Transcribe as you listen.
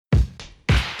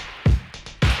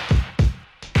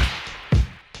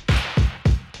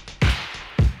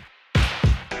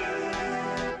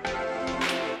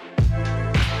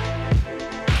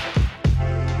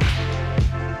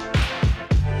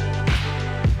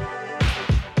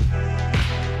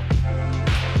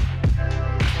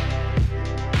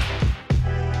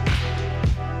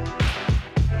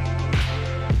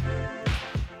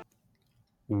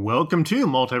Welcome to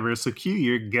Multiverse Q,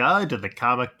 your guide to the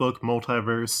comic book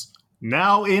multiverse,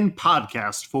 now in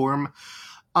podcast form.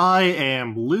 I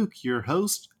am Luke, your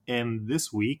host, and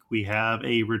this week we have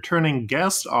a returning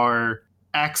guest, our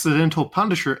accidental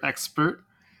Punisher expert,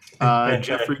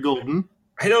 Jeffrey Golden.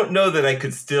 I don't know that I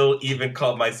could still even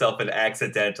call myself an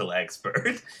accidental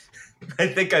expert. I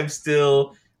think I'm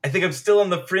still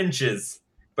on the fringes,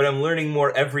 but I'm learning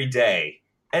more every day.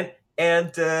 And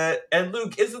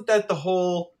Luke, isn't that the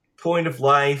whole point of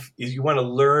life? Is you want to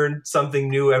learn something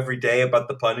new every day about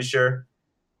the Punisher?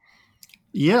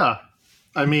 Yeah.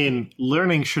 I mean,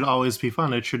 learning should always be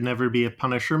fun. It should never be a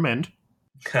punishment.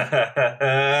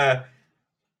 I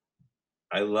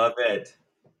love it.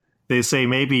 They say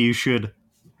maybe you should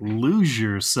lose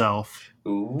yourself.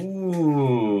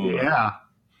 Ooh. Yeah.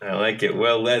 I like it.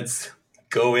 Well, let's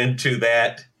go into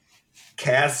that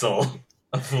castle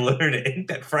of learning,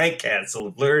 that Frank castle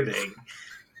of learning.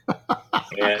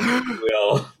 And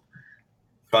we'll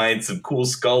find some cool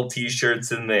Skull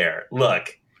t-shirts in there.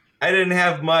 Look, I didn't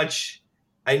have much.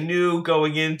 I knew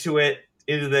going into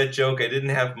that joke, I didn't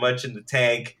have much in the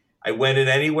tank. I went in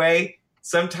anyway.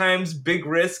 Sometimes big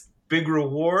risk, big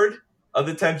reward.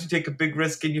 Other times you take a big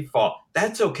risk and you fall.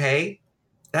 That's okay.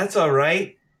 That's all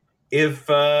right. If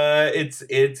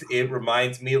it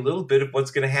reminds me a little bit of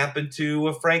what's going to happen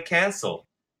to Frank Castle.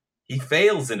 He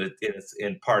fails in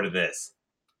part of this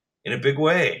in a big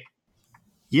way.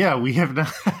 Yeah, we have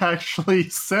not actually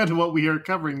said what we are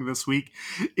covering this week.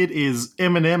 It is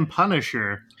Eminem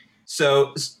Punisher.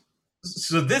 So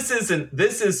this is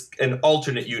an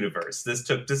alternate universe. This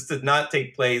did not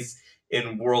take place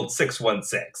in World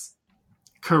 616.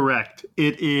 Correct.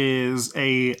 It is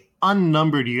a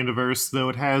unnumbered universe, though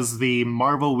it has the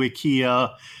Marvel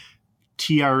Wikia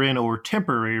TRN or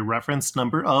temporary reference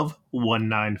number of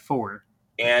 194.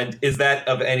 And is that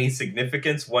of any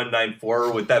significance, 194,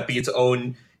 or would that be its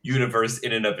own universe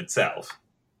in and of itself?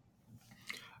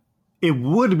 It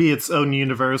would be its own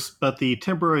universe, but the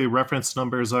temporary reference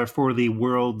numbers are for the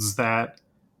worlds that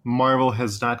Marvel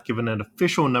has not given an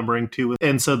official numbering to,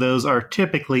 and so those are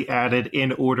typically added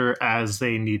in order as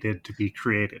they needed to be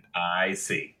created. I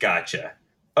see. Gotcha.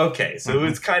 Okay, so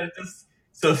it's kind of this.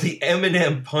 So the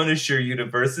Eminem Punisher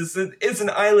universe is an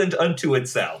island unto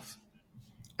itself.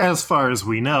 As far as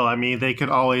we know, I mean, they could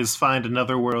always find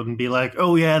another world and be like,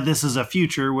 oh yeah, this is a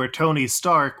future where Tony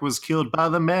Stark was killed by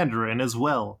the Mandarin as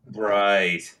well.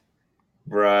 Right.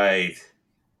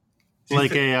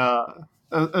 Like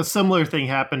a similar thing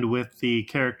happened with the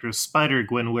character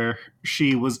Spider-Gwen, where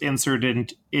she was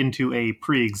inserted into a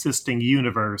pre-existing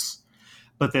universe,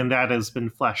 but then that has been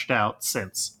fleshed out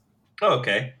since.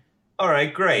 Okay. All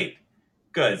right, great.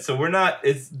 Good. So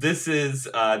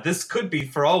this could be,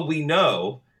 for all we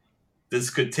know, this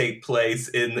could take place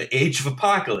in the Age of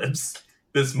Apocalypse.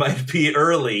 This might be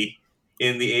early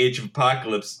in the Age of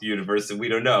Apocalypse universe, and we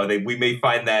don't know. We may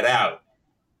find that out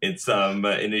in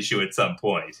an issue at some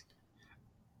point.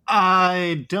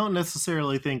 I don't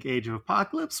necessarily think Age of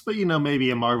Apocalypse, but maybe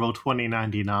a Marvel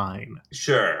 2099.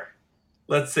 Sure.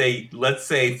 Let's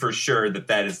say for sure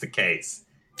that is the case.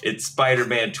 It's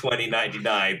Spider-Man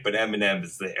 2099, but Eminem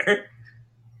is there.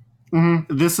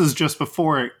 Mm-hmm. This is just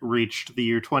before it reached the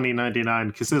year 2099,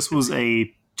 because this was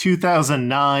a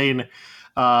 2009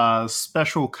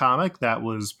 special comic that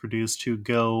was produced to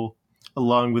go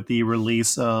along with the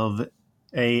release of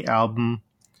a album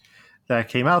that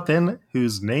came out then,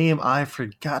 whose name I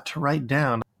forgot to write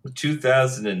down.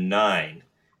 2009.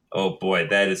 Oh boy,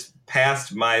 that is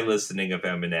past my listening of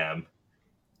Eminem.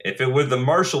 If it were the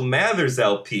Marshall Mathers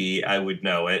LP, I would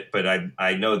know it, but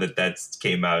I know that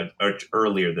came out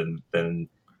earlier than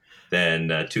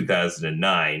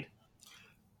 2009.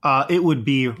 It would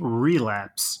be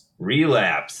Relapse.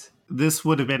 Relapse. This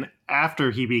would have been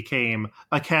after he became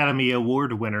Academy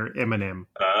Award winner Eminem.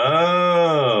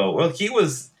 Oh, well, he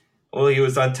was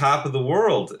on top of the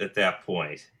world at that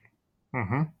point.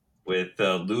 Mm-hmm. With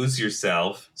Lose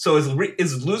Yourself. So is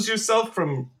Lose Yourself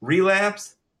from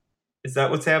Relapse? Is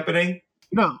that what's happening?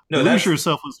 No, Lose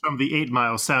Yourself was from the 8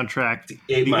 Mile soundtrack. The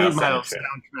 8 Mile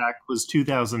soundtrack was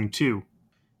 2002.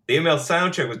 The 8 Mile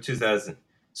soundtrack was 2000.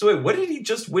 So wait, what did he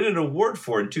just win an award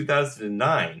for in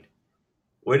 2009?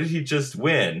 What did he just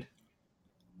win?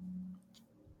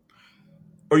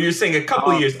 Or you're saying a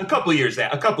couple years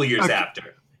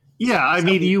after? Yeah, I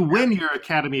mean, you win your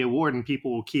Academy Award, and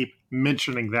people will keep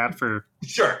mentioning that for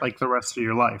like the rest of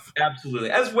your life. Absolutely,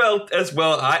 as well.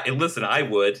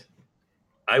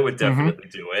 I would definitely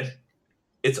do it.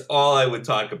 It's all I would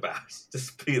talk about.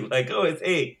 Just be like, oh,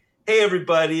 hey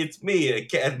everybody, it's me,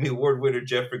 Academy Award winner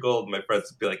Jeffrey Golden. My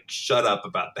friends would be like, shut up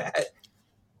about that.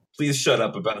 Please shut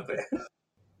up about that.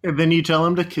 And then you tell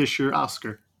him to kiss your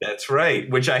Oscar. That's right,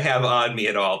 which I have on me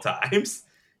at all times.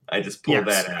 I just pull Yes.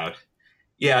 that out.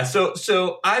 Yeah,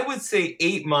 so I would say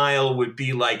 8 Mile would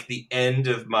be like the end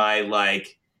of my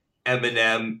like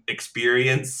Eminem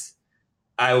experience.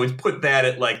 I would put that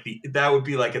at like that would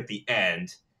be like at the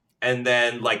end. And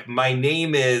then like My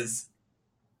Name Is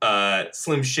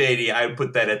Slim Shady, I would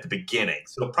put that at the beginning.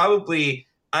 So probably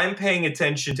I'm paying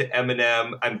attention to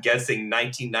Eminem, I'm guessing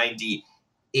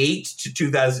 1998 to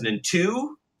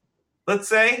 2002, let's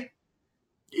say.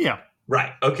 Yeah.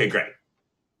 Right. Okay, great.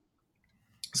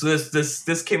 So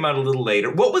this came out a little later.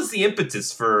 What was the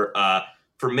impetus for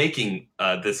making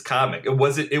this comic? It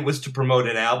was to promote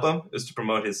an album? It was to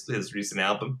promote his recent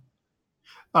album?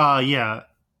 Yeah.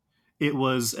 It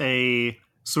was a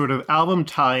sort of album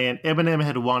tie-in. Eminem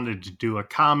had wanted to do a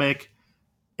comic,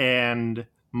 and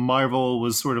Marvel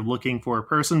was sort of looking for a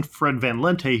person. Fred Van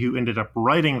Lente, who ended up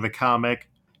writing the comic,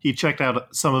 he checked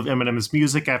out some of Eminem's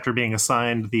music after being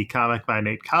assigned the comic by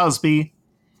Nate Cosby.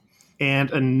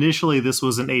 And initially, this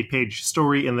was an 8-page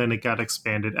story, and then it got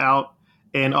expanded out.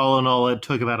 And all in all, it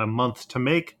took about a month to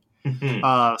make.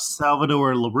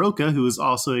 Salvador LaRocca, who is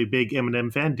also a big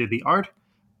Eminem fan, did the art.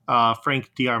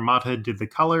 Frank D'Armata did the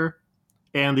color.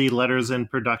 And the letters and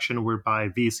production were by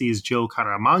VC's Joe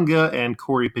Caramanga and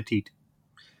Corey Petit.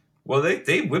 Well,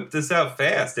 they whipped this out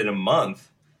fast in a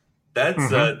month. That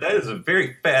is a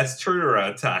very fast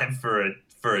turnaround time for a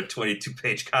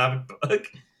 22-page comic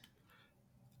book.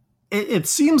 It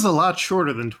seems a lot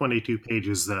shorter than 22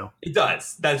 pages, though. It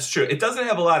does. That's true. It doesn't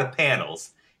have a lot of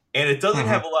panels, and it doesn't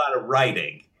have a lot of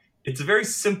writing. It's a very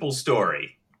simple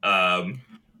story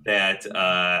that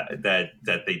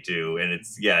they do, and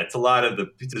it's a lot of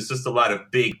there's just a lot of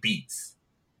big beats,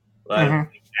 a lot of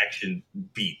big action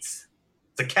beats.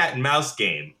 It's a cat and mouse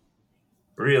game,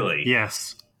 really.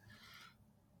 Yes.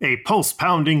 A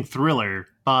pulse-pounding thriller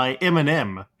by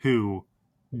Eminem, who,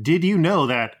 did you know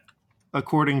that,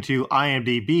 according to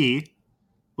IMDb,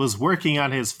 was working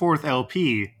on his 4th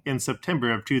LP in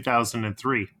September of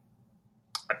 2003.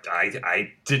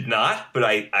 I did not, but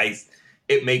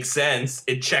it makes sense.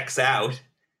 It checks out.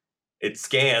 It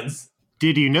scans.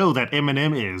 Did you know that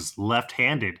Eminem is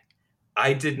left-handed?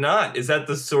 I did not. Is that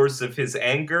the source of his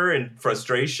anger and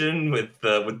frustration with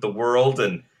the world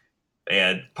and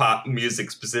pop music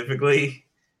specifically?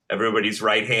 Everybody's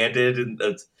right-handed, and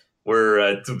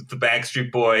we're the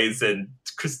Backstreet Boys and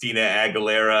Christina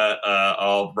Aguilera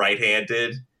all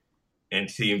right-handed, and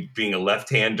he being a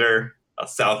left-hander, a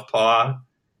southpaw,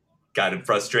 got him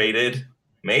frustrated.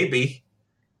 Maybe.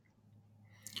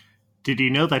 Did you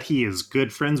know that he is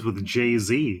good friends with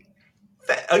Jay-Z?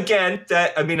 I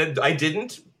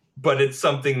didn't, but it's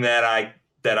something that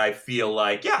I feel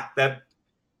like, yeah,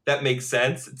 that makes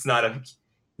sense.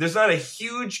 There's not a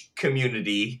huge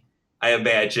community, I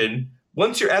imagine.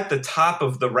 Once you're at the top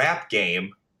of the rap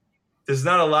game, there's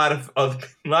not a lot of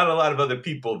other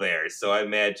people there. So I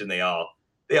imagine they all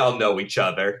know each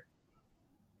other.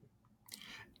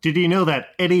 Did you know that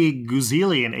Eddie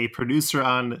Guzelian, a producer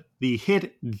on the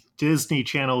hit Disney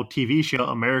Channel TV show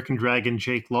American Dragon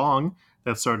Jake Long,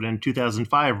 that started in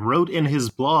 2005, wrote in his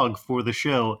blog for the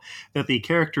show that the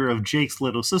character of Jake's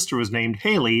little sister was named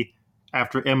Haley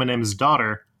after Eminem's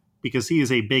daughter, because he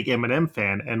is a big Eminem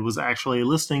fan and was actually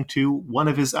listening to one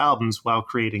of his albums while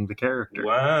creating the character.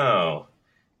 Wow.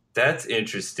 That's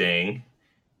interesting.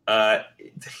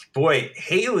 Boy,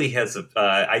 Haley has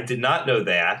I did not know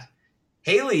that.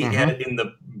 Haley in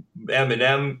the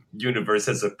Eminem universe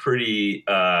has a pretty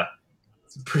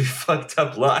fucked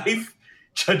up life,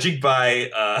 judging by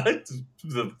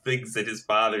the things that his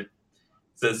father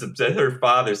says, that her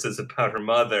father says about her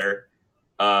mother.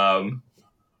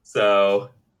 So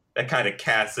that kind of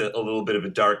casts a little bit of a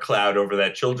dark cloud over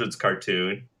that children's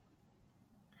cartoon.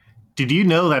 Did you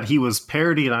know that he was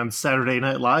parodied on Saturday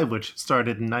Night Live, which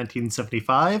started in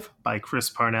 1975 by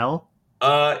Chris Parnell?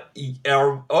 So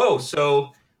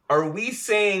are we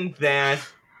saying that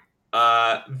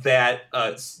is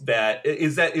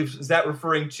that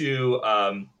referring to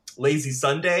Lazy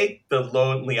Sunday, the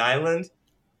Lonely Island?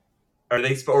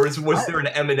 Was there an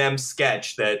Eminem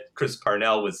sketch that Chris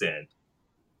Parnell was in?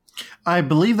 I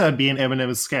believe that'd be an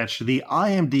Eminem sketch. The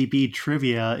IMDb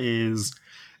trivia is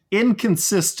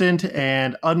inconsistent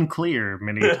and unclear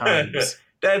many times.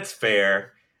 That's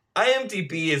fair.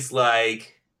 IMDb is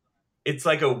it's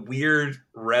like a weird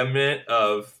remnant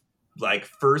of like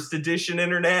first edition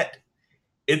internet.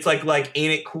 It's like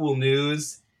Ain't It Cool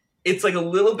News. It's like a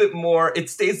little bit more, it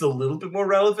stays a little bit more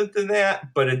relevant than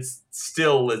that, but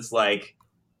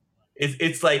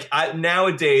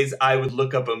nowadays I would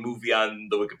look up a movie on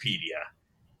the Wikipedia.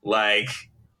 Like,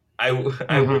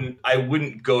 Mm-hmm. I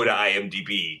wouldn't go to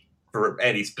IMDb for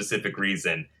any specific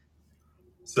reason.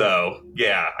 So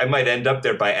yeah, I might end up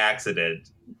there by accident,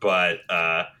 but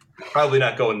probably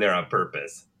not going there on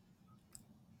purpose.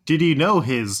 Did you know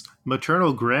his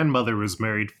maternal grandmother was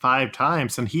married 5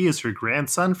 times and he is her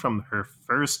grandson from her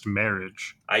first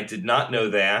marriage? I did not know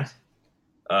that.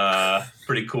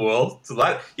 Pretty cool. It's a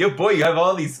lot. Yo, boy, you have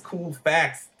all these cool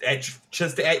facts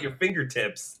just at your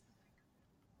fingertips.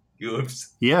 You have,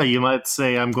 Yeah, you might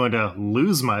say I'm going to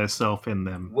lose myself in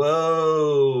them.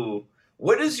 whoa.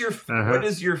 What Uh-huh.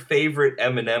 is your favorite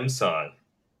Eminem song?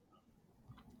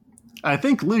 I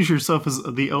think Lose Yourself is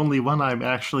the only one I'm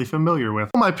actually familiar with.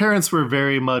 My parents were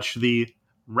very much the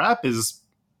rap is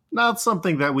not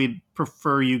something that we'd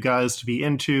prefer you guys to be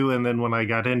into, and then when I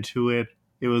got into it,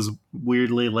 it was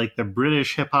weirdly like the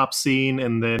British hip hop scene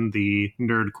and then the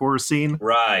nerdcore scene.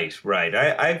 Right, right.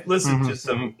 I've listened to Mm-hmm,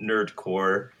 some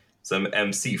nerdcore, some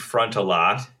MC Front a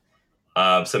lot,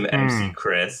 some MC mm-hmm.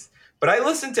 Chris, but I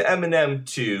listened to Eminem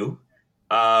too.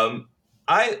 Um,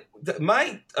 I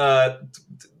my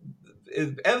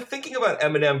thinking about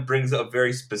Eminem brings a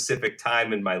very specific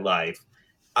time in my life.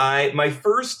 I my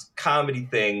first comedy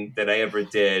thing that I ever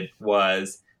did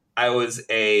was I was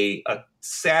a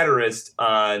satirist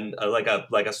on like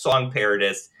a song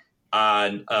parodist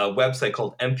on a website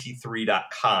called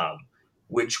mp3.com,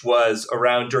 which was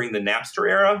around during the Napster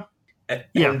era.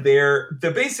 Yeah. And they're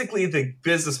basically the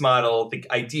business model, the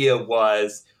idea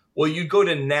was, well, you go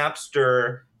to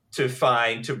Napster to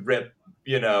rip,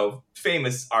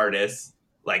 famous artists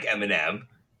like Eminem,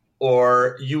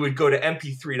 or you would go to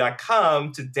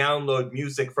mp3.com to download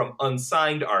music from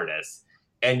unsigned artists,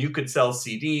 and you could sell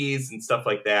CDs and stuff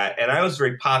like that. And I was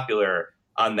very popular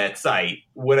on that site.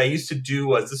 What I used to do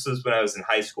was, this was when I was in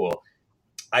high school,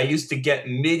 I used to get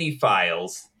MIDI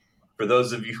files. For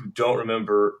those of you who don't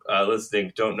remember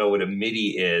listening, don't know what a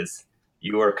MIDI is,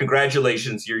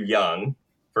 congratulations, you're young,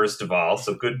 first of all,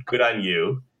 so good on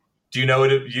you. Do you know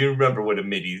you remember what a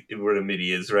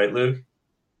MIDI is, right, Luke?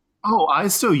 Oh, I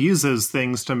still use those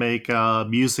things to make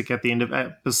music at the end of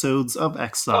episodes of Oh,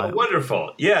 Exile.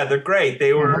 wonderful. Yeah, they're great. They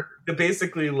Mhm. were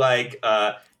basically like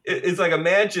it's like,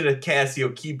 imagine a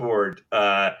Casio keyboard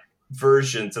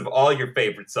versions of all your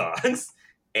favorite songs.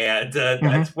 And Mhm.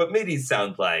 that's what MIDIs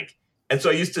sound like. And so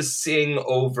I used to sing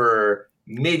over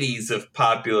MIDIs of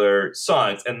popular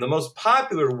songs. And the most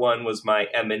popular one was my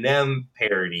Eminem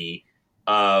parody.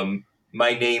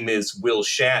 My name is Will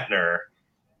Shatner.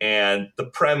 And the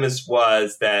premise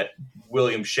was that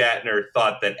William Shatner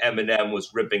thought that Eminem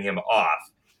was ripping him off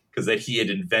because that he had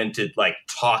invented like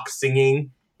talk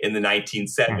singing in the Mhm.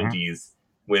 1970s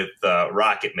with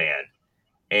Rocket Man.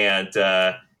 And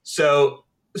so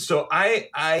I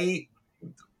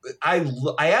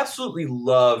absolutely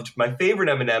loved, my favorite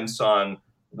Eminem song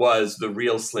was The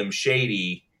Real Slim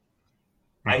Shady.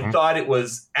 I Mhm. thought it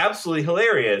was absolutely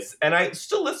hilarious, and I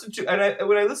still listen to. And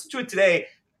when I listen to it today,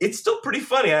 it's still pretty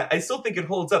funny. I still think it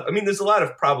holds up. I mean, there's a lot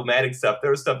of problematic stuff. There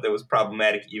was stuff that was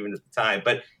problematic even at the time,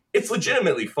 but it's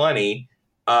legitimately funny.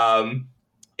 Um,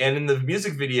 and in the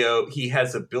music video, he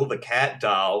has a Bill the Cat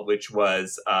doll, which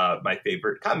was my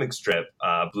favorite comic strip,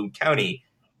 Bloom County,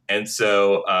 and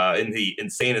so in the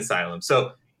insane asylum.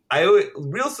 So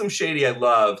Real Slim Shady I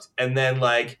loved, and then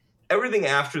like everything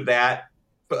after that,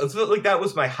 but like that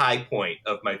was my high point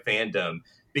of my fandom,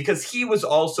 because he was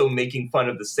also making fun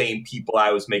of the same people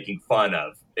I was making fun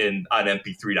of in on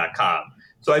mp3.com.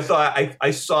 So I thought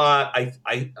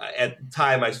I at the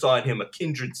time I saw in him a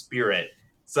kindred spirit,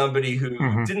 somebody who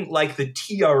Mhm. didn't like the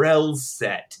TRL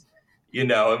set,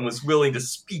 and was willing to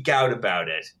speak out about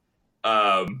it.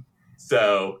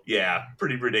 So yeah,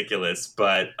 pretty ridiculous,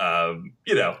 but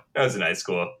that was in high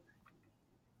school.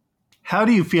 How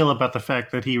do you feel about the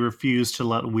fact that he refused to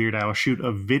let Weird Al shoot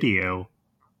a video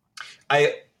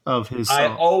I of his I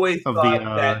always of the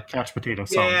thought that couch potato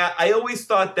song? Yeah, I always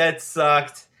thought that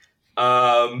sucked.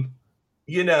 Um,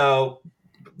 you know,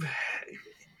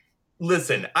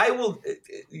 listen, I will,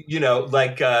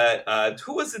 like,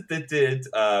 who was it that did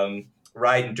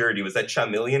Ride and Dirty? Was that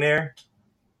Millionaire? I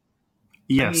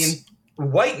Yes. mean,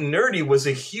 White and Nerdy was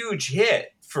a huge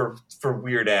hit for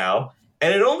Weird Al,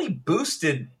 and it only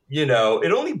boosted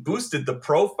the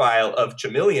profile of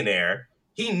Chamillionaire.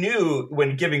 He knew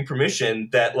when giving permission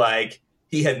that like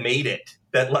he had made it,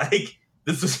 that like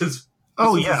this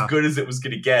Oh was as yeah. good as it was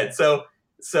going to get. So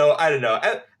I don't know.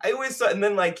 I always thought, and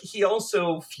then like he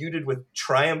also feuded with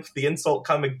Triumph, the insult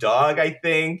comic dog. I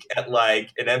think at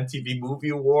like an MTV Movie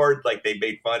Award, like they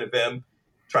made fun of him.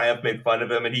 Triumph made fun of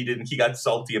him, and he didn't. He got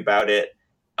salty about it.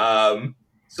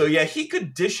 So yeah, he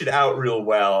could dish it out real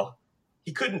well.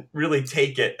 He couldn't really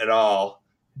take it at all.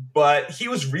 but he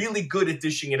was really good at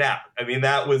dishing it out. I mean,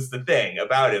 that was the thing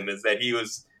about him, is that he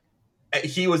was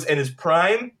in his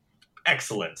prime,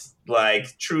 excellent.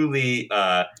 Like, truly,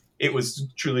 it was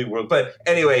truly world. But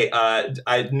anyway,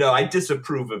 I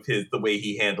disapprove of the way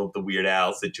he handled the Weird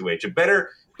Al situation. Better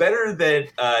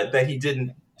that he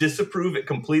didn't disapprove it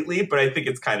completely, but I think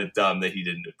it's kind of dumb that he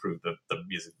didn't approve the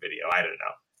music video. I don't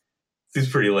know. Seems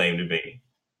pretty lame to me.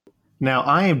 Now,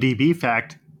 IMDb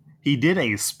fact, he did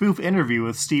a spoof interview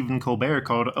with Stephen Colbert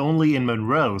called Only in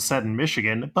Monroe, set in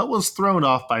Michigan, but was thrown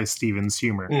off by Stephen's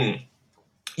humor.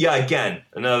 Yeah, again,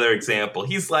 another example.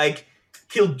 He's like,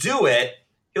 he'll do it.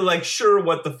 He'll like, sure,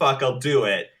 what the fuck, I'll do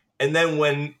it. And then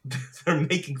when they're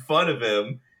making fun of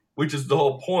him, which is the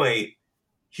whole point,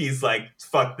 he's like,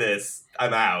 fuck this,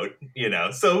 I'm out, you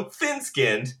know. So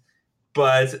thin-skinned,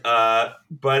 but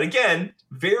again,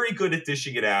 very good at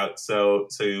dishing it out. So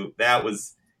that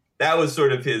was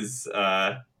sort of his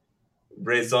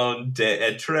raison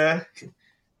d'etre.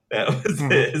 That was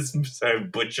his, sorry,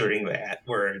 butchering that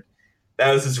word.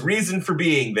 That was his reason for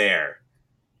being there,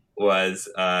 was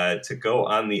to go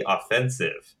on the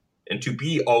offensive and to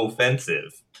be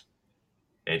offensive.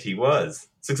 And he was,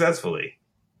 successfully.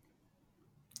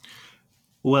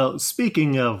 Well,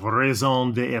 speaking of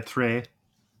raison d'etre,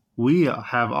 we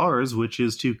have ours, which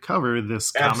is to cover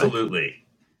this comic. Absolutely.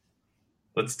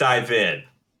 Let's dive in.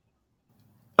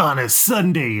 On a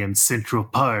Sunday in Central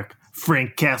Park,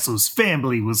 Frank Castle's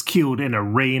family was killed in a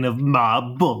rain of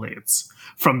mob bullets.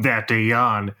 From that day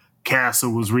on,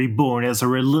 Castle was reborn as a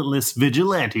relentless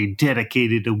vigilante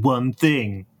dedicated to one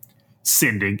thing: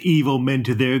 sending evil men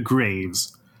to their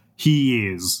graves. He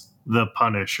is the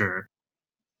Punisher.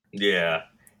 Yeah.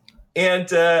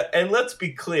 And let's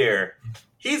be clear,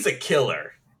 he's a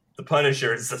killer. The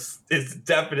Punisher is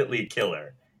definitely a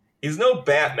killer. He's no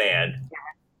Batman.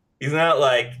 He's not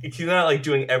like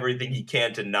doing everything he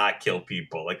can to not kill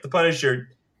people. Like, the Punisher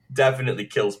definitely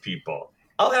kills people.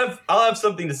 I'll have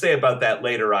something to say about that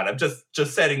later on. I'm just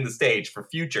setting the stage for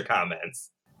future comments.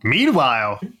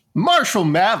 Meanwhile, Marshall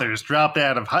Mathers dropped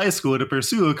out of high school to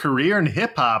pursue a career in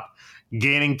hip-hop,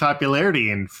 gaining popularity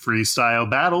in freestyle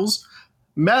battles.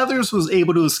 Mathers was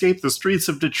able to escape the streets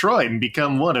of Detroit and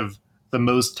become one of the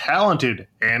most talented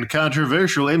and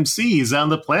controversial MCs on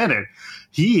the planet.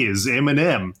 He is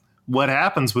Eminem. What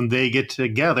happens when they get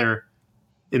together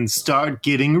and start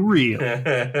getting real?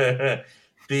 I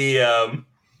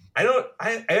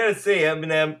gotta say,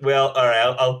 Eminem. Well, all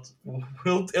right,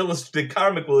 we'll illustrate. The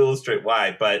comic will illustrate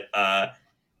why, but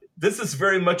this is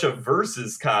very much a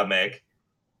versus comic,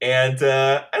 and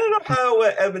I don't know how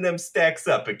Eminem stacks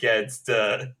up against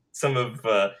some of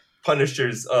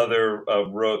Punisher's other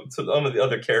some of the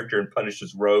other character in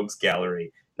Punisher's rogues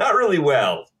gallery. Not really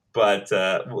well, but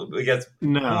I guess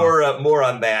more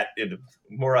on that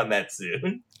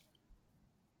soon.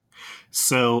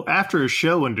 So, after a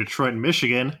show in Detroit,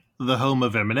 Michigan, the home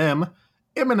of Eminem,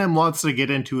 Eminem wants to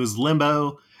get into his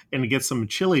limo and get some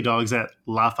chili dogs at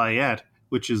Lafayette,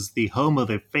 which is the home of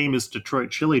the famous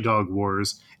Detroit chili dog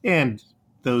wars. And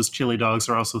those chili dogs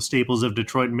are also staples of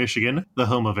Detroit, Michigan, the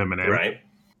home of Eminem. Right.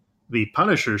 The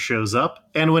Punisher shows up,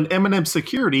 and when Eminem's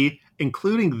security,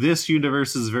 including this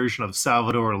universe's version of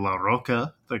Salvador La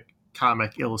Roca, the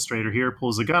comic illustrator here,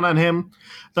 pulls a gun on him,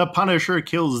 the Punisher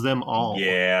kills them all.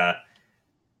 Yeah.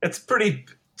 It's a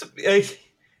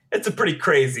pretty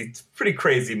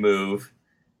crazy move.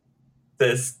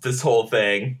 This whole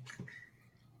thing.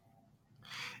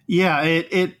 Yeah,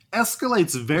 it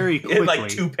escalates very quickly. In like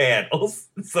 2 panels.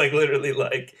 It's like literally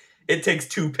like it takes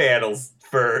 2 panels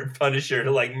for Punisher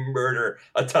to like murder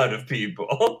a ton of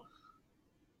people.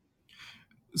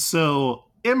 So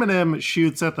Eminem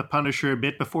shoots at the Punisher a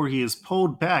bit before he is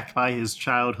pulled back by his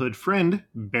childhood friend,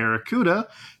 Barracuda,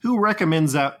 who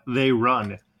recommends that they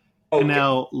run. And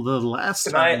now, the last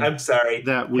time... I'm sorry.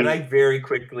 Can I very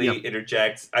quickly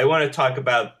interject? I want to talk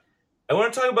about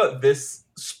this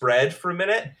spread for a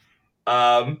minute.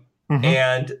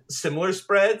 And similar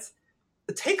spreads.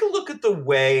 Take a look at the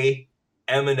way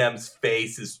Eminem's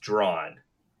face is drawn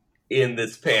in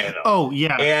this panel. Oh,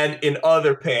 yeah. And in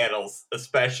other panels,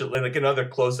 especially, like in other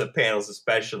close-up panels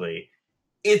especially.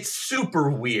 It's super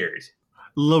weird.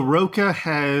 La Roca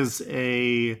has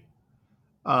a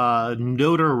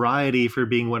notoriety for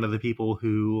being one of the people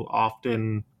who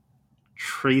often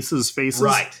traces faces.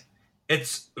 Right.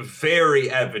 It's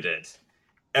very evident.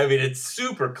 I mean, it's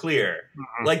super clear.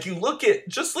 Mm-hmm. Like look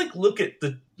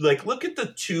at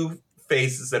the 2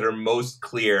 faces that are most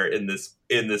clear in this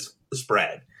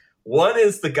spread. One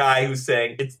is the guy who's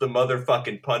saying it's the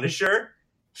motherfucking Punisher.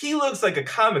 He looks like a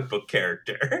comic book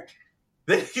character.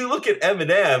 Then you look at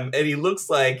Eminem and he looks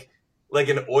like like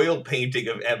an oil painting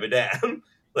of Eminem.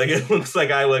 Like it looks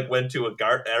like I like went to a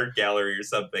art gallery or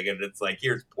something, and it's like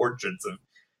here's portraits of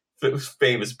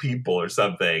famous people or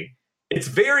something. It's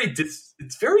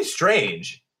very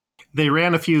strange. They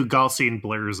ran a few Gaussian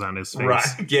blurs on his face.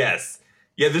 Right? Yes.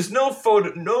 Yeah. There's no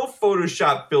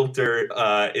Photoshop filter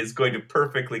is going to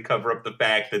perfectly cover up the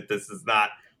fact that this does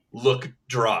not look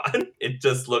drawn. It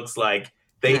just looks like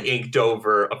they inked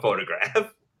over a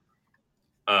photograph.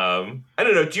 I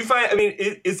don't know. Do you find? I mean,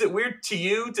 is it weird to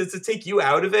you? Does it take you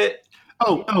out of it?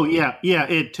 Oh yeah.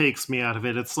 It takes me out of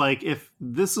it. It's like if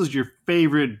this is your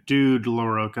favorite dude,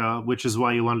 LaRocca, which is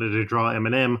why you wanted to draw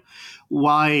Eminem.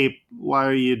 Why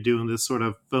are you doing this sort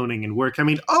of phoning in work? I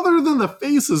mean, other than the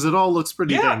faces, it all looks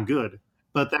pretty damn good.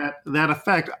 But that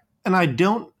effect, and I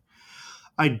don't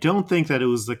think that it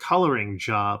was the coloring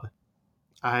job.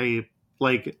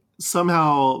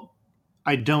 Somehow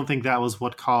I don't think that was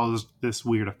what caused this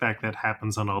weird effect that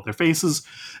happens on all their faces.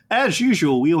 As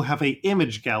usual, we'll have an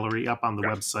image gallery up on the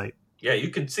website. Yeah, you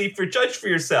can judge for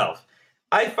yourself.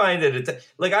 I find that it's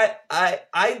like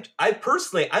I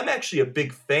personally, I'm actually a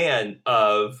big fan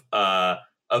of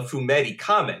Fumetti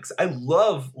comics. I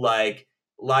love like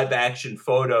live action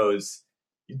photos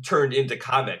turned into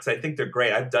comics. I think they're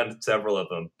great. I've done several of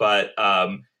them, but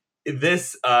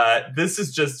this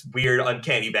is just weird,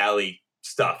 uncanny valley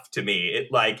stuff to me.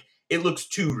 It looks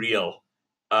too real.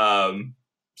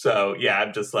 So yeah,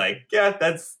 I'm just like, yeah,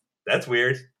 that's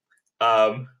weird.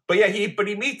 But yeah, he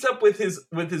meets up with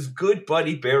his good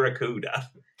buddy Barracuda,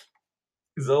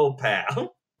 his old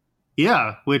pal.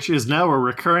 Yeah, which is now a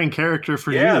recurring character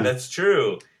for you. Yeah, that's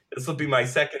true. This will be my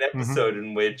second episode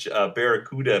in which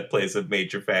Barracuda plays a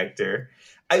major factor.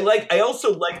 I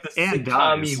also like the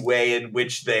sitcom-y way in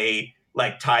which they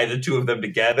like tie the two of them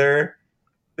together.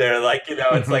 They're like,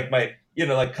 it's like my,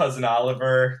 like Cousin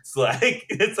Oliver. It's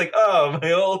like, oh,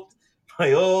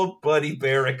 my old buddy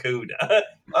Barracuda.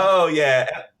 Oh yeah,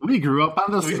 we grew up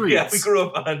on the streets. Yeah, we grew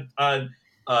up on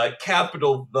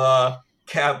capital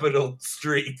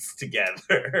streets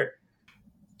together.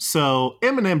 So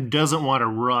Eminem doesn't want to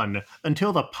run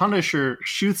until the Punisher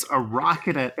shoots a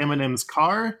rocket at Eminem's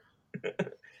car.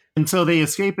 And so they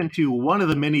escape into one of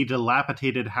the many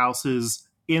dilapidated houses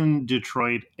in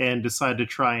Detroit and decide to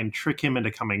try and trick him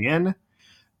into coming in.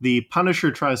 The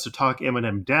Punisher tries to talk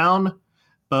Eminem down,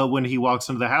 but when he walks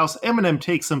into the house, Eminem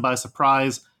takes him by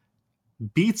surprise,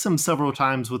 beats him several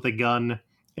times with a gun,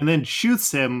 and then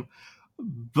shoots him,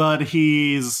 but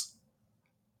he's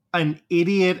an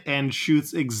idiot and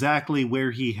shoots exactly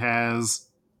where he has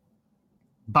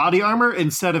body armor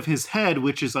instead of his head,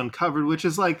 which is uncovered, which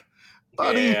is like,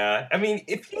 buddy. Yeah, I mean,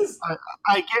 if he's...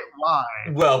 I get why.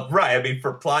 Well, right, I mean,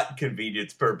 for plot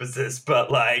convenience purposes, but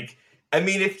like, I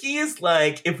mean, if he is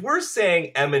like, if we're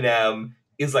saying Eminem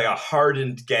is like a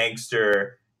hardened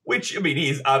gangster, which, I mean,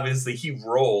 he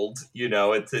rolled,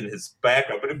 it's in his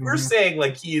background, but if we're saying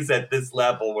like he is at this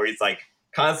level where he's like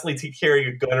constantly carrying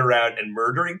a gun around and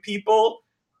murdering people,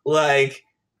 like,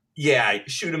 yeah,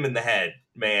 shoot him in the head,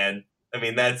 man. I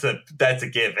mean, that's a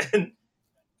given.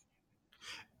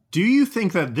 Do you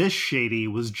think that this Shady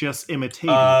was just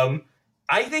imitating?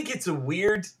 I think it's a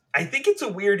weird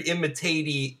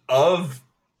imitating of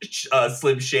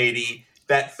Slim Shady.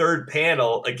 That third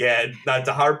panel, again, not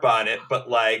to harp on it, but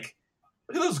like,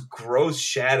 look at those gross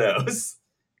shadows.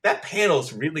 That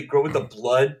panel's really gross with the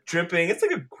blood dripping. It's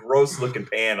like a gross looking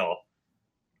panel.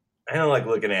 I don't like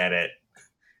looking at it.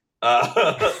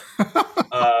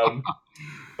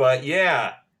 But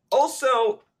yeah.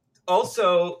 Also,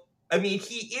 I mean,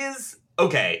 he is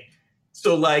okay.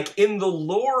 So, like in the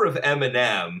lore of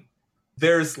Eminem,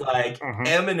 there's like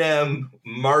Eminem,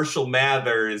 Marshall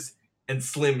Mathers, and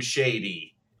Slim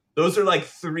Shady. Those are like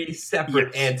three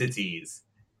separate entities.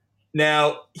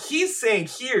 Now, he's saying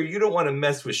here, you don't want to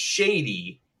mess with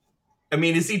Shady. I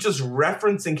mean, is he just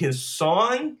referencing his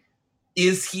song?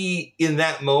 Is he, in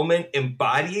that moment,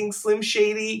 embodying Slim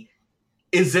Shady?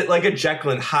 Is it like a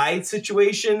Jekyll and Hyde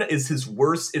situation? Is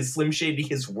Slim Shady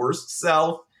his worst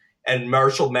self, and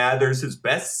Marshall Mathers his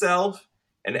best self?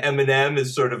 And Eminem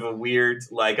is sort of a weird,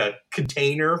 like a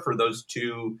container for those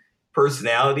two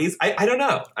personalities? I don't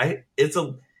know.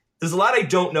 There's a lot I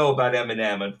don't know about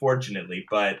Eminem, unfortunately,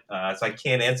 but so I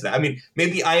can't answer that. I mean,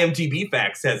 maybe IMDb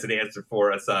Facts has an answer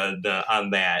for us on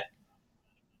that.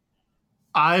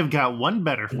 I've got one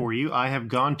better for you. I have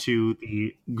gone to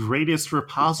the greatest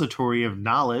repository of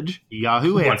knowledge,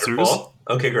 Yahoo Answers. Wonderful.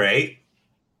 Okay, great.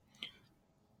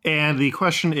 And the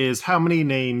question is, how many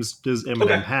names does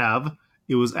Eminem have?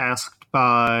 It was asked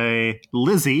by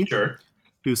Lizzie,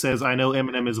 who says, I know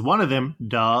Eminem is one of them,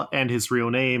 duh, and his real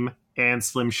name, and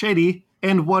Slim Shady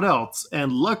And what else?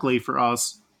 And luckily for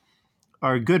us,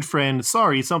 our good friend,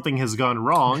 sorry, something has gone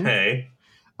wrong, Okay.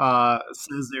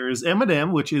 says there is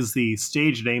Eminem, which is the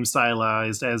stage name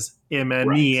stylized as Right.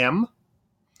 Eminem.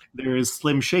 There is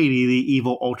Slim Shady, the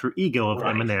evil alter ego of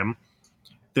Right. Eminem.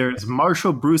 There's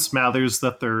Marshall Bruce Mathers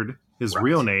III, his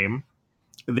real Right. name.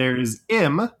 There's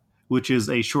M, which is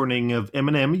a shortening of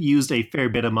Eminem, used a fair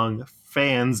bit among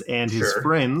fans and his Sure.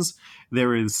 friends.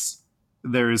 There is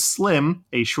Slim,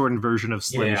 a shortened version of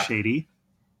Slim Yeah. Shady.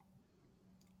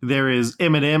 There is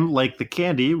Eminem, like the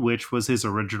candy, which was his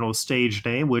original stage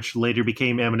name, which later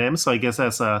became Eminem. So I guess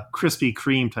that's a Krispy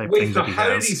Kreme type Wait, thing so that he how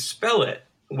did he has. spell it?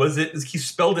 Was it he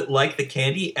spelled it like the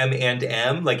candy, M and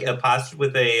M, like apostrophe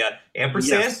with a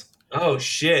ampersand? Yes. Oh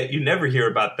shit! You never hear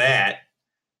about that.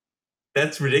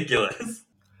 That's ridiculous.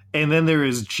 And then there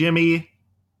is Jimmy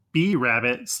B.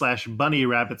 Rabbit slash Bunny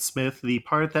Rabbit Smith, the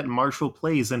part that Marshall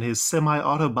plays in his semi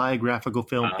autobiographical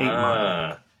film 8 Mile.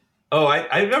 Ah. Oh,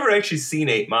 I've never actually seen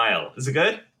 8 Mile. Is it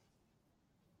good?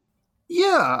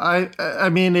 Yeah, I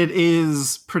mean it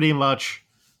is pretty much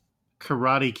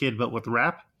Karate Kid but with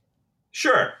rap.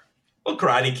 Sure. Well,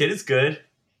 Karate Kid is good.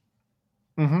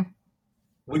 Mm-hmm.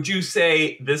 Would you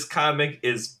say this comic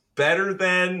is better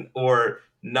than or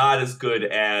not as good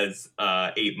as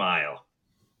 8 Mile?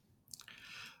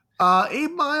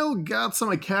 8 Mile got some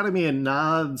Academy and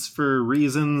nods for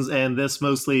reasons, and this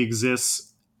mostly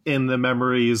exists in the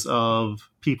memories of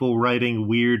people writing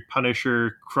weird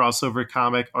Punisher crossover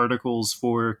comic articles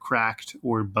for Cracked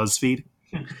or BuzzFeed.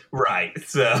 Right.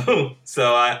 So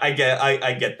I get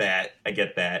that. I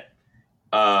get that.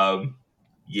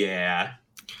 Yeah.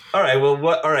 All right. Well,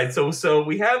 what? All right. So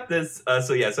we have this.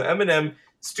 So yeah. So Eminem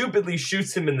stupidly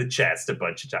shoots him in the chest a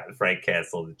bunch of times. Frank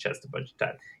Castle in the chest a bunch of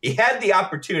times. He had the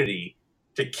opportunity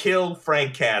to kill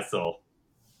Frank Castle.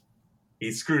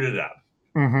 He screwed it up.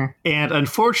 Mm-hmm. And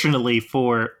unfortunately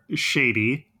for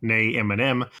Shady, nay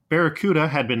Eminem, Barracuda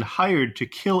had been hired to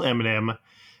kill Eminem,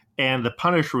 and the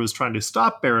Punisher was trying to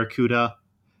stop Barracuda,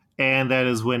 and that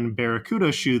is when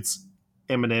Barracuda shoots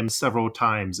Eminem several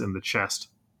times in the chest.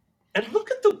 And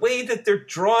look at the way that they're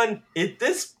drawn in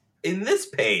this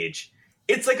page.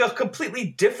 It's like a completely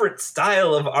different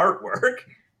style of artwork.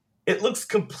 It looks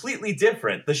completely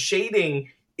different. The shading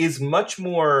is much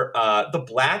more. The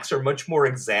blacks are much more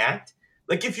exact.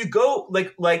 Like if you go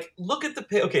like look at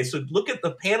okay, so look at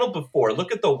the panel before.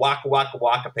 Look at the Waka Waka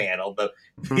Waka panel.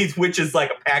 Which is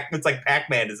like a pack. It's like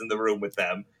Pac-Man is in the room with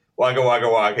them. Waka Waka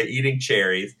Waka eating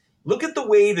cherries. Look at the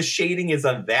way the shading is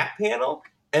on that panel,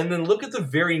 and then look at the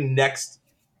very next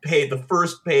page, the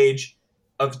first page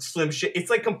of Slim Shady. It's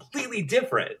like completely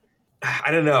different. I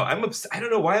don't know. I don't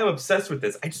know why I'm obsessed with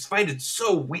this. I just find it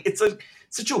so weird. It's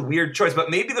such a weird choice, but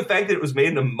maybe the fact that it was made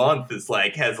in a month is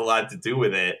like has a lot to do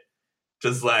with it.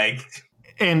 Just like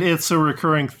And it's a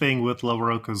recurring thing with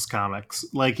LaRocca's comics.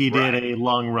 Like he did right. a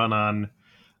long run on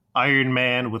Iron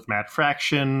Man with Matt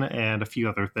Fraction and a few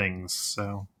other things.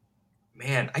 So,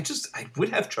 Man, I would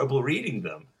have trouble reading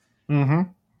them. mm-hmm.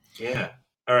 Yeah.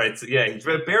 All right. So yeah,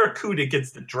 Barracuda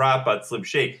gets the drop on Slim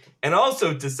Shady, and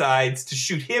also decides to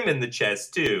shoot him in the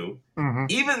chest too. Mm-hmm.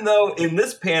 Even though in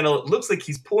this panel it looks like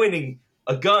he's pointing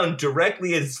a gun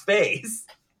directly at his face.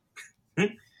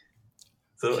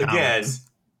 So again, Comics.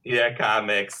 yeah,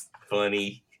 comics,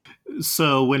 funny.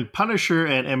 So when Punisher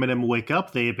and Eminem wake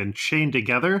up, they have been chained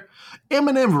together.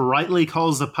 Eminem rightly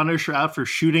calls the Punisher out for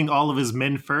shooting all of his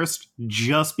men first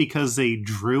just because they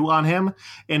drew on him.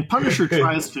 And Punisher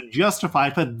tries to justify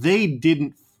it, but they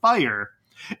didn't fire.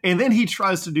 And then he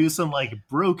tries to do some like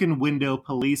broken window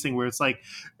policing where it's like,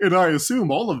 and I assume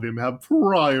all of them have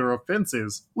prior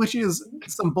offenses, which is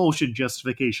some bullshit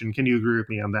justification. Can you agree with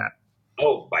me on that?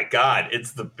 Oh my God,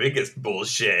 it's the biggest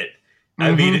bullshit.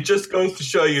 I mean, Mm-hmm. it just goes to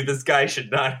show you this guy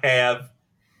should not have,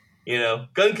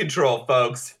 gun control,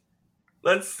 folks.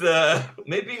 Let's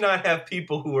maybe not have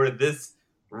people who are this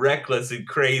reckless and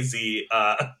crazy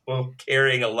while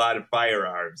carrying a lot of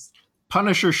firearms.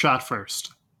 Punisher shot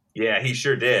first. Yeah, he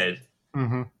sure did.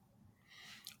 Mm-hmm.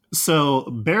 So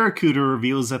Barracuda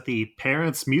reveals that the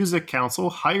Parents Music Council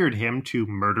hired him to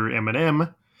murder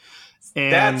Eminem.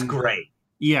 That's And great.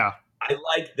 yeah, I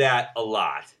like that a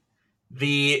lot.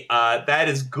 That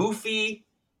is goofy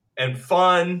and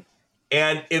fun,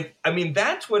 and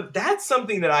that's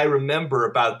something that I remember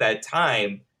about that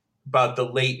time, about the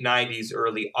late '90s,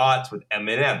 early aughts with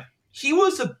Eminem. He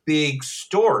was a big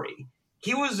story.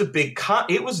 He was a big.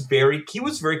 He was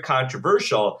very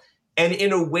controversial, and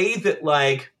in a way that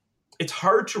like it's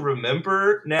hard to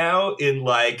remember now. In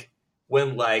like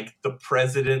when like the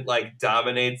president like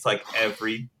dominates like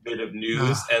every bit of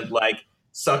news and like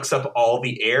sucks up all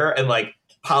the air and like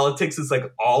politics is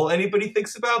like all anybody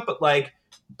thinks about, but like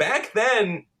back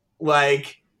then,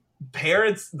 like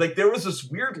parents, like there was this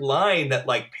weird line that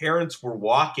like parents were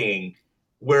walking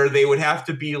where they would have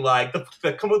to be like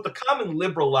the common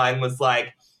liberal line was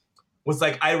like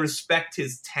I respect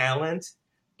his talent,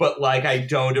 but like I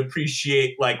don't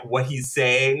appreciate like what he's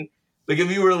saying. Like if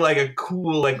you were like a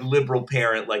cool like liberal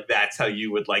parent, like that's how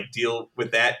you would like deal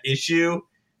with that issue.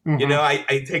 Mm-hmm. You know,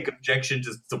 I take objection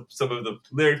to some of the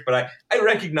lyrics, but I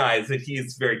recognize that he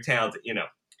is very talented, you know,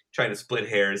 trying to split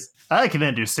hairs. I can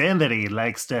understand that he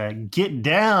likes to get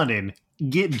down and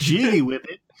get jiggy with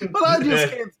it, but I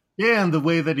just can't stand the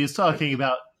way that he's talking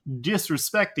about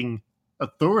disrespecting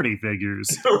authority figures.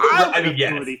 I'm an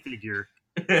authority figure.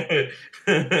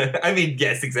 I mean,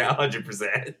 yes, exactly,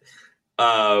 100%.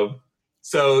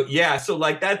 So yeah, so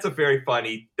like that's like a very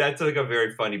funny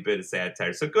bit of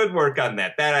satire. So good work on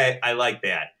that. I like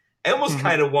that. I almost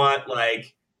kind of want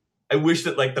like, I wish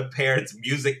that like the Parents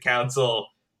Music Council,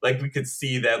 like we could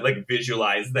see that, like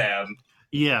visualize them.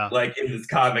 Yeah. Like in this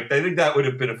comic. I think that would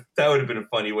have been a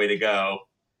funny way to go.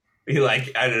 Be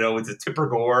like, I don't know, it's a Tipper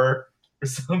Gore or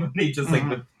somebody just like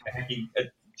with packing a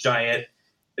giant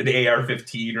an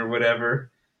AR-15 or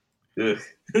whatever. Ugh.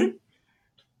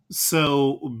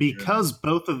 So, because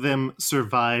both of them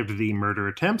survived the murder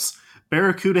attempts,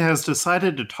 Barracuda has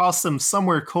decided to toss them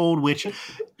somewhere cold, which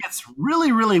gets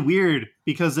really, really weird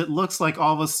because it looks like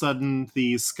all of a sudden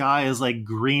the sky is like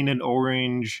green and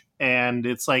orange, and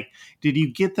it's like, did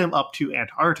you get them up to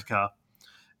Antarctica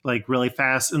like really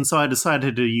fast? And so I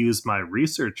decided to use my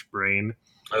research brain.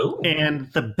 Oh. And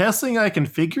the best thing I can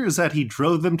figure is that he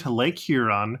drove them to Lake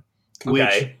Huron,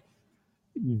 which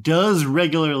does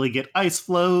regularly get ice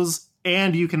flows,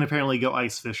 and you can apparently go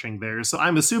ice fishing there. So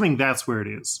I'm assuming that's where it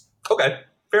is. Okay,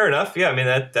 fair enough. Yeah, I mean,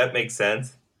 that makes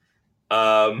sense.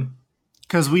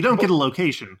 Because we don't get a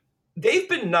location. They've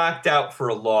been knocked out for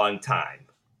a long time.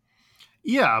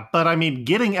 Yeah, but I mean,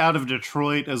 getting out of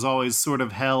Detroit is always sort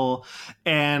of hell,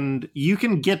 and you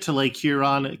can get to Lake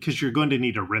Huron because you're going to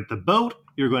need to rent the boat,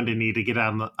 you're going to need to get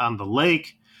on the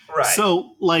lake. Right.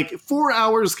 So, like, 4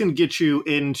 hours can get you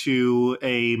into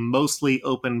a mostly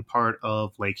open part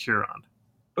of Lake Huron.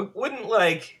 But wouldn't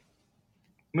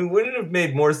it have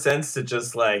made more sense to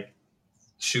just, like,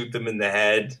 shoot them in the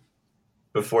head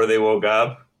before they woke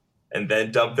up and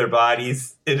then dump their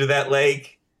bodies into that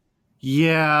lake?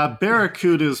 Yeah,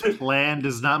 Barracuda's plan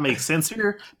does not make sense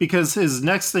here because his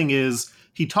next thing is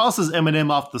he tosses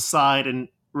Eminem off the side and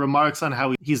remarks on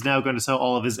how he's now going to sell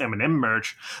all of his Eminem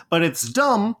merch. But it's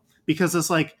dumb because it's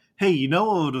like, hey, you know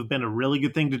what would have been a really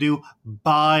good thing to do?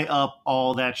 Buy up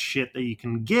all that shit that you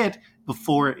can get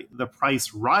before the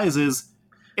price rises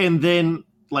and then,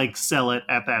 like, sell it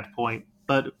at that point.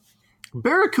 But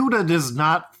Barracuda does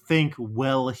not think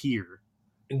well here.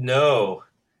 No.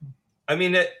 I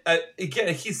mean,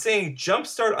 again, he's saying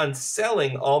jumpstart on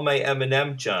selling all my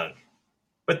Eminem junk.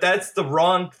 But that's the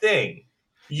wrong thing.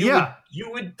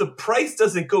 The price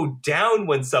doesn't go down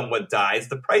when someone dies.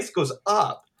 The price goes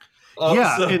up.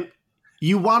 Yeah, and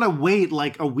you want to wait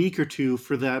like a week or two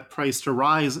for that price to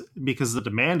rise because the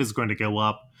demand is going to go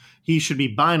up. He should be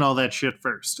buying all that shit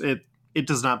first. It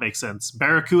does not make sense.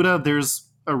 Barracuda, there's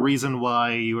a reason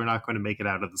why you are not going to make it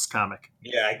out of this comic.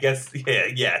 Yeah, I guess. Yeah,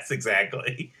 yes,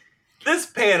 exactly. This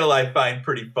panel I find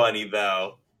pretty funny,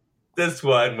 though. This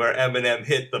one where Eminem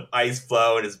hit the ice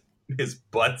floe and his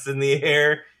butt's in the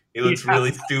air. He looks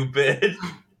really stupid.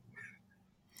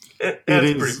 That's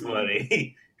pretty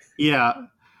funny. Yeah.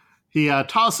 He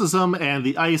tosses him, and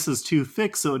the ice is too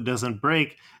thick so it doesn't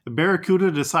break.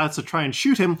 Barracuda decides to try and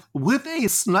shoot him with a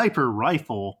sniper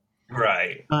rifle.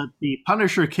 Right. The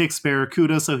Punisher kicks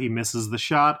Barracuda, so he misses the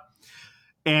shot.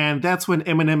 And that's when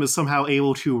Eminem is somehow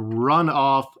able to run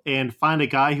off and find a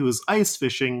guy who is ice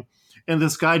fishing. And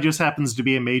this guy just happens to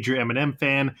be a major Eminem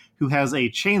fan who has a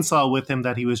chainsaw with him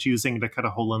that he was using to cut a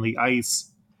hole in the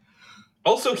ice.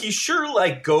 Also, he sure,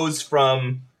 like, goes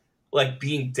from, like,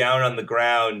 being down on the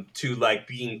ground to, like,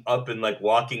 being up and, like,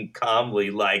 walking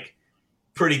calmly, like,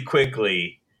 pretty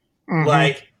quickly. Mm-hmm.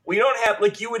 Like, we don't have,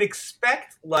 like, you would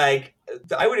expect, like,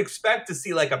 I would expect to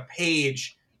see, like, a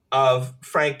page of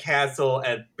Frank Castle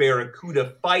and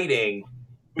Barracuda fighting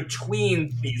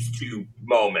between these two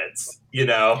moments, you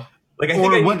know? Like, I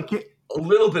think I need a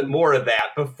little bit more of that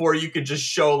before you could just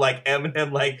show, like,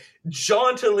 Eminem, like,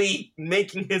 jauntily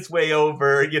making his way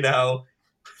over, you know,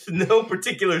 with no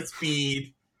particular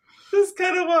speed, just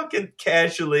kind of walking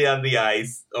casually on the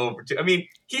ice over to... I mean,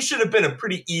 he should have been a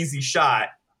pretty easy shot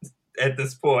at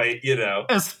this point, you know?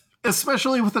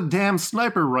 Especially with a damn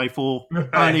sniper rifle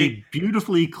on a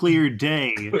beautifully clear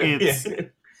day. It's...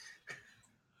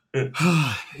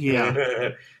 Yeah.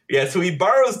 Yeah, so he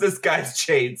borrows this guy's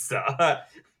chainsaw.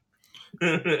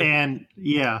 And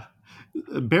yeah,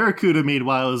 Barracuda,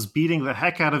 meanwhile, is beating the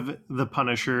heck out of the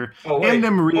Punisher. Oh wait,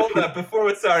 Eminem hold reappears. up! Before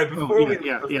we Oh, yeah,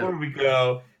 yeah, yeah. before we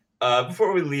go,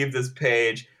 before we leave this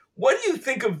page, what do you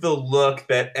think of the look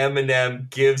that Eminem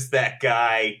gives that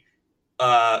guy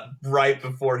right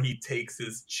before he takes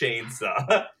his chainsaw?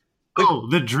 Like, Oh,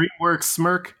 the DreamWorks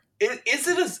smirk. is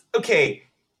it as okay?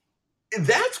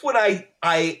 That's what I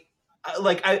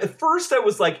like. At first I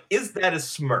was like, is that a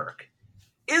smirk?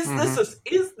 Mm-hmm.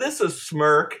 Is this a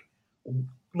smirk?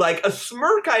 Like a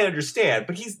smirk, I understand,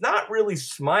 but he's not really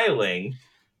smiling.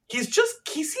 He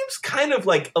seems kind of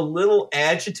like a little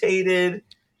agitated.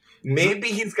 Maybe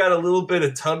he's got a little bit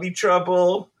of tummy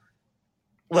trouble.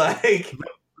 Like,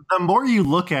 The more you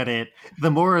look at it,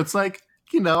 the more it's like,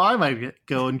 I might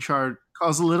go and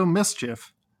cause a little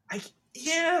mischief. I,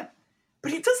 yeah,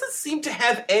 but he doesn't seem to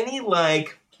have any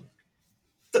like.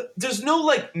 There's no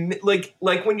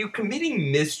like when you're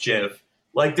committing mischief,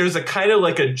 like there's a kind of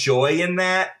like a joy in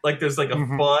that. Like there's like a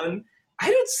Mm-hmm. fun. I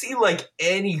don't see like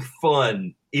any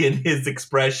fun in his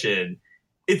expression.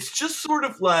 It's just sort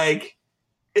of like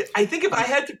I think if I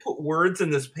had to put words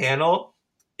in this panel,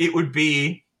 it would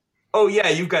be, "Oh yeah,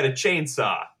 you've got a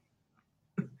chainsaw."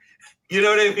 You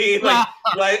know what I mean?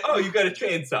 Like, "Oh, you got a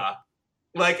chainsaw."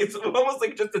 Like it's almost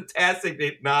like just a tacit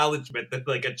acknowledgement that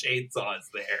like a chainsaw is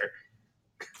there.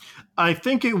 I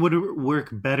think it would work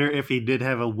better if he did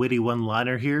have a witty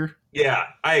one-liner here, Yeah,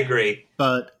 I agree.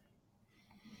 but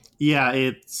yeah,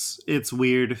 it's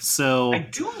weird. I So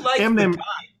do like the Eminem, guy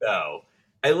though.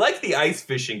 I like the ice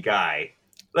fishing guy.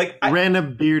 Like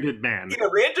random bearded man.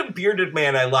 random bearded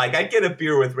man. I like. I get a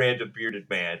beer with random bearded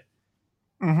man.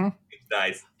 Mm-hmm. He's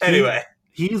nice. Anyway,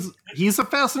 He's a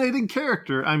fascinating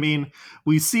character. I mean,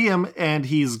 we see him and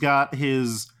he's got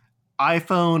his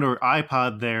iPhone or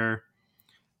iPod there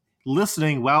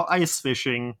listening while ice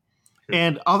fishing,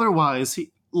 and otherwise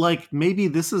he like maybe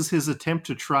this is his attempt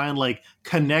to try and like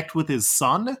connect with his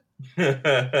son.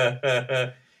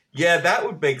 yeah, that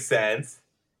would make sense.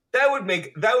 That would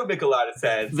make a lot of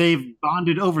sense. They've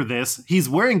bonded over this. He's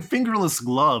wearing fingerless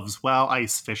gloves while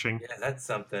ice fishing. Yeah, that's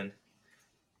something.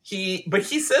 He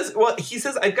says, well, he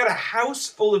says, I've got a house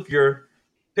full of your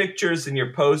pictures and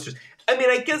your posters. I mean,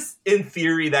 I guess in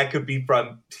theory that could be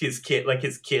from his kid, like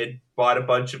his kid bought a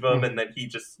bunch of them and then he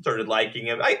just started liking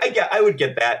him. I would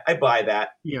get that. I buy that.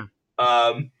 Yeah.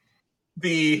 Um,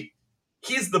 he's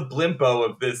the Blimpo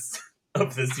of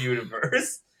this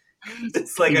universe.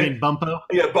 It's like You mean Bumpo?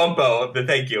 yeah, Bumpo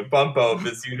of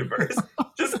this universe.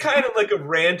 Just kind of like a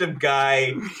random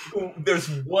guy who there's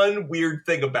one weird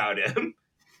thing about him.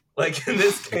 Like in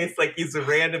this case, like he's a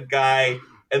random guy,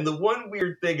 and the one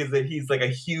weird thing is that he's like a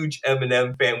huge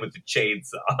Eminem fan with a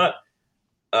chainsaw.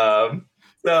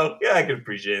 So yeah, I can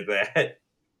appreciate that.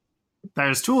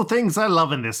 There's two things I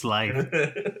love in this life: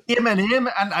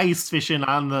 Eminem and ice fishing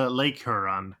on the Lake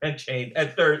Huron. And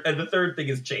the third thing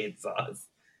is chainsaws.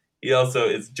 He also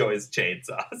enjoys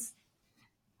chainsaws.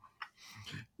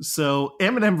 So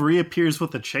Eminem reappears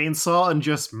with a chainsaw and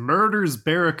just murders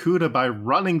Barracuda by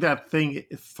running that thing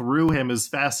through him as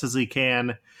fast as he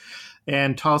can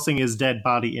and tossing his dead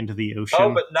body into the ocean.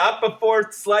 Oh, but not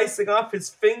before slicing off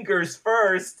his fingers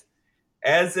first,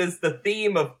 as is the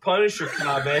theme of Punisher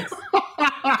comics.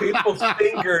 People's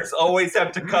fingers always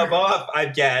have to come off, I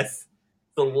guess.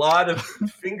 It's a lot of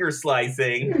finger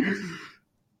slicing.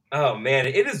 Oh man,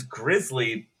 it is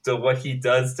grisly to what he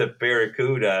does to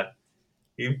Barracuda.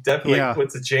 He definitely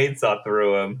puts a chainsaw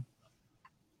through him.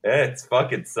 It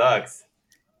fucking sucks.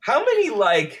 How many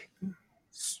like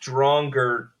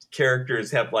stronger characters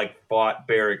have like fought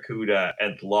Barracuda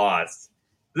and lost?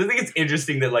 I think it's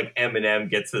interesting that like Eminem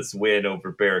gets this win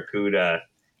over Barracuda.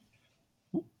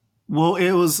 Well,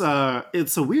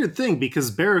 it's a weird thing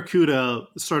because Barracuda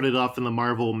started off in the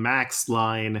Marvel Max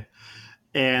line,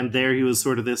 and there he was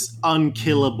sort of this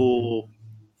unkillable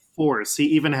force. He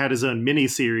even had his own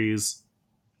miniseries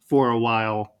for a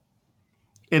while,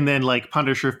 and then like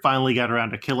Punisher finally got around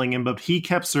to killing him, but he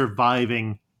kept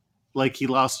surviving. Like he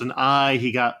lost an eye,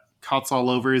 he got cuts all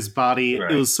over his body.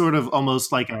 Right. It was sort of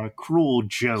almost like a cruel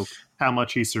joke how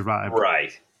much he survived.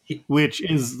 Right. Which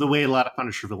is the way a lot of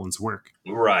Punisher villains work.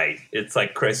 Right. It's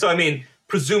like crazy. So I mean,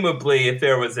 presumably if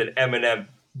there was an Eminem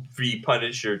v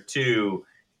Punisher 2,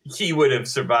 he would have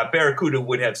survived. Barracuda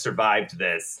would have survived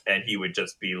this, and he would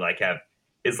just be like have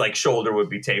his like shoulder would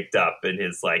be taped up, and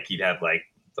his like he'd have like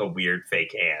a weird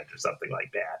fake hand or something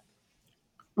like that.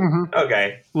 Mm-hmm.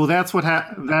 Okay. Well, that's what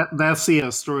that's the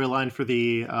storyline for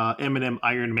the Eminem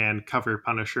Iron Man cover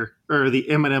Punisher, or the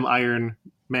Eminem Iron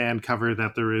Man cover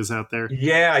that there is out there.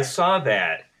 Yeah, I saw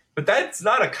that. But that's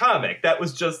not a comic. That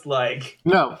was just like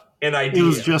No, an idea. it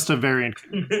was just a variant.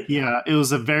 Yeah, it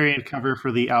was a variant cover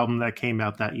for the album that came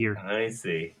out that year. I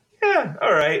see. Yeah,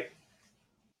 all right.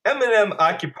 Eminem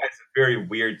occupies a very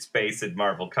weird space in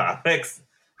Marvel Comics.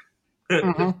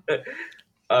 Yeah.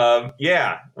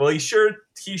 Well, he sure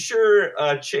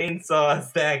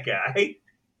chainsaws that guy.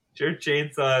 Sure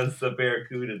chainsaws the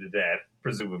Barracuda to death,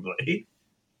 presumably.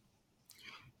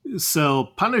 So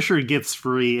Punisher gets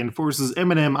free and forces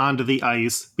Eminem onto the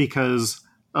ice because,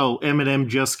 Eminem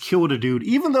just killed a dude,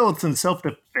 even though it's in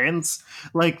self-defense.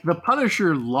 Like, the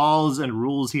Punisher laws and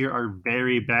rules here are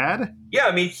very bad. Yeah,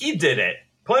 I mean, he did it.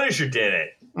 Punisher did it.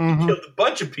 He killed a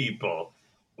bunch of people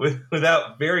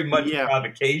without very much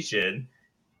provocation.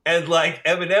 And, like,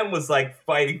 Eminem was, like,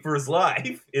 fighting for his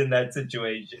life in that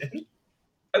situation.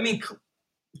 I mean,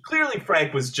 clearly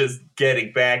Frank was just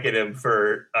getting back at him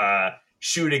for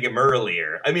shooting him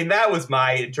earlier. I mean, that was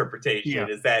my interpretation,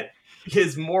 is that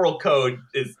his moral code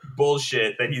is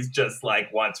bullshit, that he's just,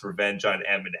 like, wants revenge on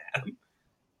Eminem.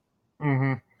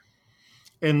 Mm-hmm.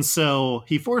 And so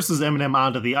he forces Eminem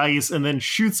onto the ice and then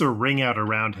shoots a ring out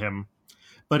around him.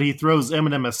 But he throws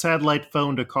Eminem a satellite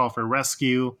phone to call for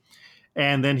rescue.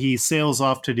 And then he sails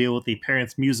off to deal with the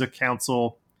Parents Music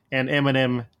Council. And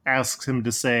Eminem asks him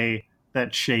to say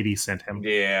that Shady sent him.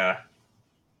 Yeah.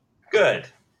 Good.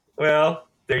 Well,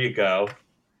 there you go.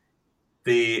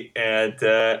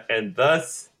 And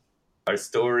thus our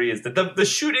story is that the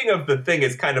shooting of the thing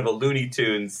is kind of a Looney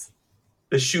Tunes.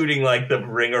 The shooting, like the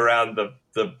ring around the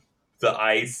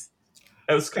ice.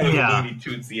 That was kind of a Looney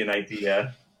Tunesian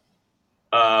idea.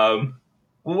 Well,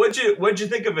 what'd you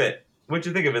think of it? What'd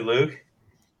you think of it, Luke?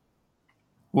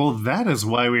 Well, that is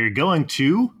why we're going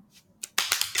to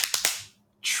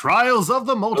Trials of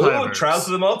the Multiverse. Oh, Trials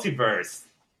of the Multiverse.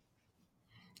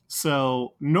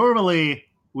 So normally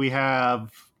we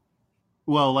have,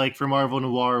 like for Marvel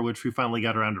Noir, which we finally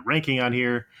got around to ranking on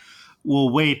here, we'll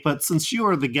wait. But since you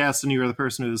are the guest and you are the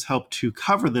person who has helped to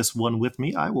cover this one with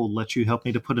me, I will let you help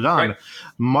me to put it on. Right.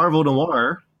 Marvel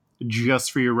Noir,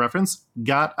 just for your reference,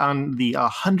 got on the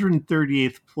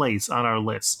 138th place on our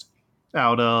list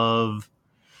out of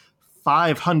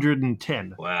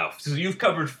 510. Wow. So you've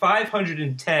covered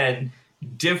 510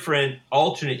 different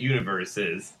alternate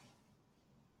universes.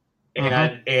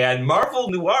 And Marvel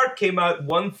Noir came out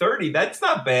 130. That's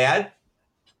not bad.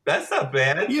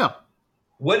 Yeah.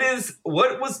 What is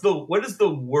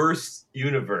the worst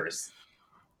universe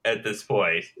at this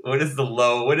point? What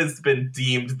has been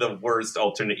deemed the worst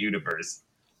alternate universe?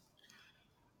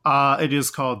 It is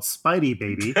called Spidey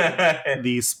Baby,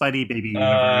 the Spidey Baby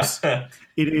universe.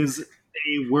 It is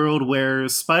a world where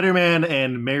Spider-Man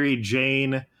and Mary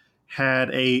Jane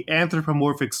had a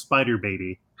anthropomorphic spider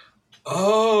baby.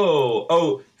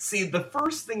 Oh, see, the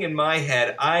first thing in my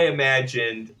head, I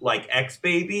imagined like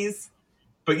X-Babies,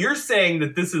 but you're saying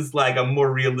that this is like a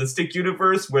more realistic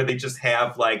universe where they just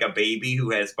have like a baby who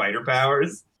has spider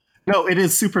powers? No, it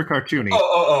is super cartoony.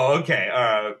 Oh, okay.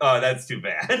 That's too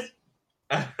bad.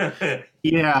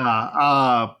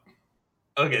 Yeah.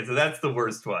 Okay, so that's the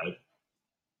worst one.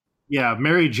 Yeah,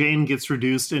 Mary Jane gets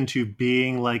reduced into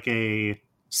being like a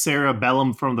Sarah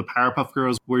Bellum from the Powerpuff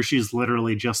Girls, where she's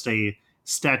literally just a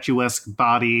statuesque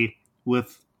body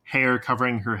with hair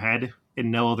covering her head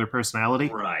and no other personality.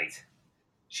 Right.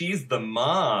 She's the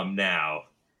mom now.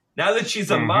 Now that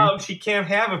she's a mom, she can't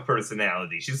have a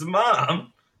personality. She's a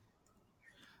mom.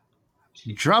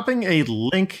 Dropping a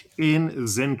link in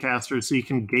Zencastr so you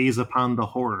can gaze upon the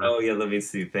horror. Oh, yeah, let me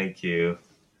see. Thank you.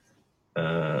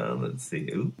 Let's see.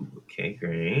 Ooh, okay,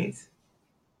 great.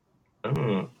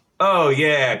 Oh,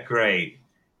 yeah, great.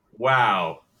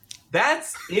 Wow.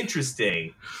 That's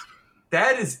interesting.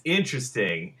 That is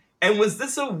interesting. And was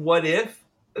this a what if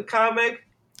comic?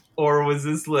 Or was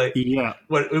this like... Yeah.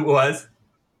 What it was?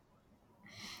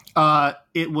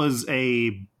 It was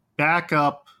a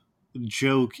backup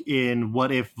joke in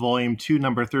What If Volume 2,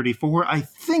 number 34. I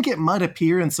think it might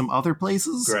appear in some other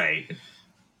places. Great.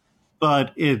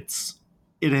 But it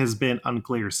has been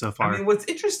unclear so far. I mean, what's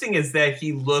interesting is that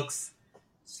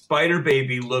Spider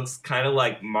Baby looks kind of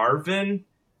like Marvin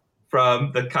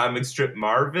from the comic strip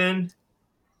Marvin.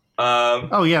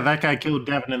 Oh, yeah, that guy killed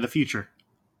Devin in the future.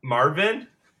 Marvin?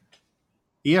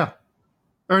 Yeah.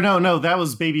 Or no, that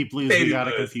was Baby Blues. Baby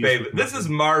Blues. This is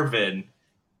Marvin.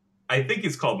 I think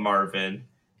he's called Marvin.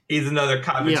 He's another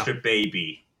comic strip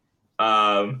baby.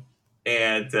 This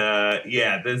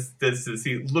is,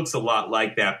 he looks a lot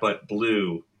like that, but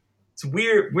blue. It's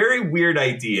weird, very weird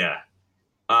idea.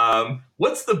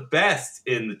 What's the best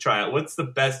in the trial? What's the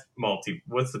best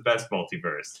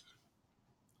multiverse?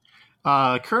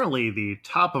 Currently, the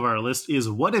top of our list is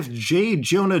What If J.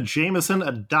 Jonah Jameson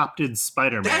Adopted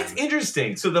Spider-Man? That's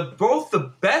interesting. So both the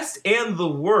best and the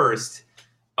worst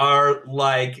are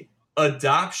like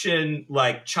adoption,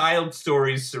 like child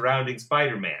stories surrounding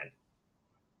Spider-Man.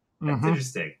 That's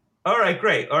interesting. All right,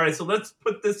 great. All right, so let's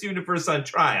put this universe on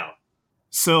trial.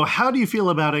 So how do you feel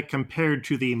about it compared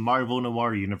to the Marvel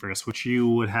Noir universe, which you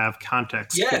would have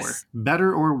context for?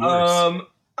 Better or worse?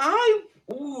 Oh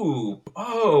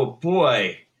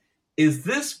boy. Is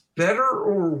this better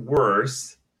or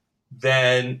worse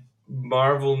than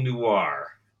Marvel Noir?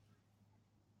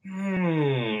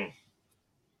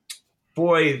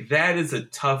 Boy, that is a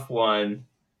tough one.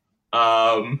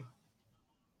 I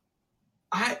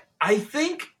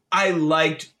think I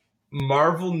liked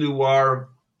Marvel Noir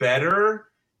better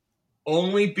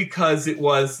only because it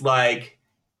was like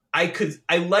I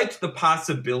liked the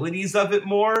possibilities of it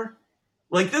more.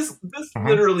 Like this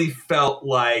literally felt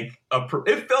like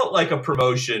it felt like a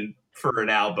promotion for an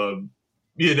album.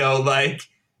 You know, like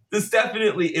this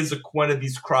definitely is one of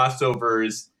these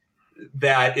crossovers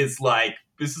that is like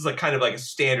this is a kind of like a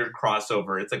standard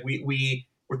crossover. It's like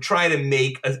we're trying to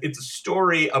make it's a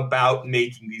story about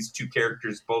making these two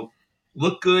characters both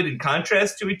look good in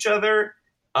contrast to each other.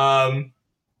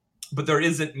 But there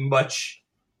isn't much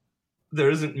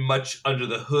under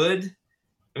the hood.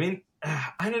 I mean,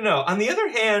 I don't know. On the other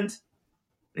hand,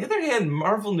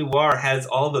 Marvel Noir has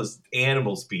all those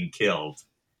animals being killed,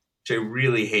 which I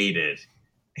really hated.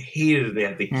 I hated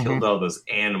that they killed all those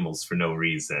animals for no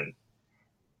reason.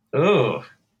 Oh,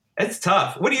 that's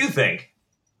tough. What do you think?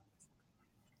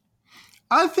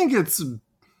 I think it's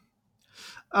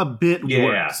a bit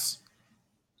worse.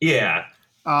 Yeah.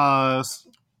 I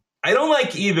don't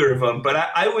like either of them, but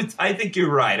I think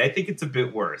you're right. I think it's a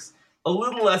bit worse. A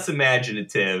little less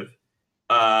imaginative.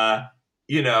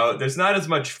 There's not as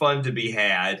much fun to be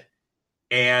had,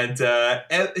 and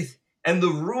the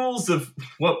rules of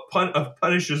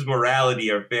Punisher's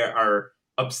morality are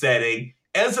upsetting,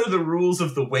 as are the rules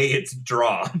of the way it's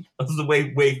drawn, of the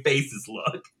way faces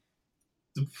look.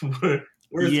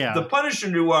 Whereas the Punisher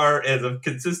Noir is a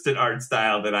consistent art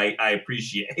style that I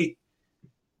appreciate.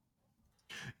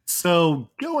 So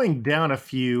going down a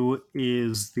few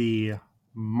is the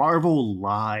Marvel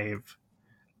Live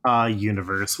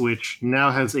universe, which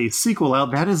now has a sequel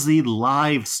out. That is the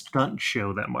live stunt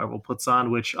show that Marvel puts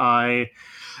on, which I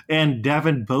and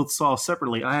Devin both saw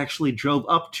separately. I actually drove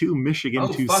up to Michigan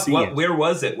to see it. Where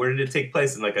was it? Where did it take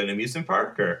place? In like an amusement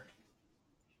park or?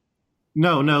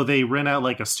 No, they rent out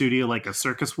like a studio, like a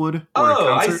circus would.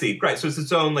 Oh, I see. Right. So it's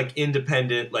its own like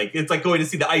independent, like it's like going to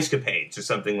see the Ice Capades or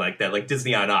something like that, like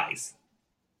Disney on Ice.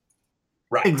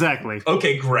 Right. Exactly.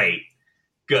 Okay, great.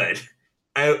 Good.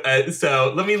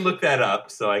 So let me look that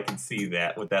up so I can see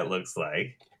what that looks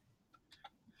like.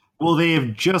 Well, they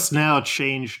have just now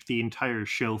changed the entire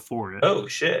show for it. Oh,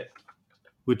 shit.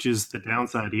 Which is the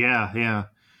downside. Yeah.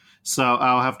 So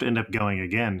I'll have to end up going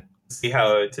again. See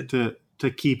how to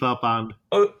keep up on.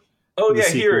 Oh yeah,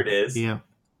 sequel. Here it is. Yeah,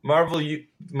 Marvel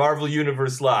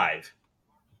Universe Live.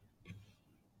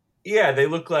 Yeah, it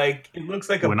looks like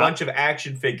a bunch of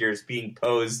action figures being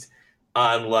posed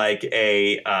on like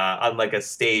a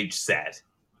stage set.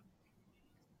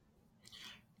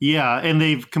 Yeah, and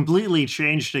they've completely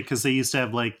changed it because they used to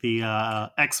have like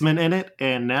the X-Men in it,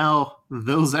 and now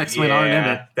those X-Men aren't in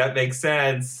it. That makes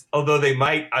sense. Although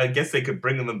I guess they could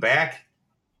bring them back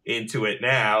into it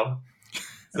now.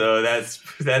 So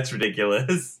that's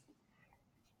ridiculous.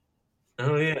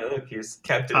 Oh yeah, look, here's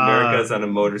Captain America's on a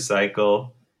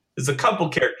motorcycle. There's a couple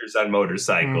characters on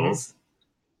motorcycles.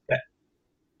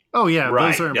 Oh yeah,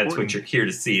 right. Those are that's what you're here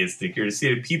to see. You're to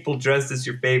see the people dressed as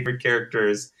your favorite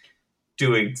characters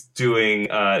doing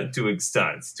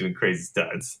stunts, doing crazy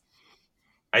stunts.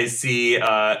 I see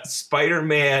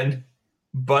Spider-Man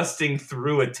busting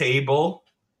through a table.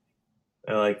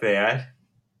 I like that.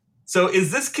 So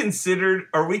is this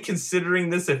are we considering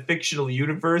this a fictional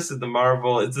universe of the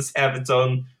Marvel? Does this have its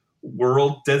own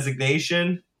world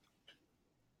designation?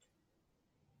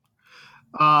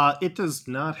 It does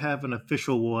not have an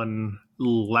official one.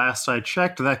 Last I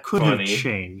checked, that could have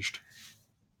changed.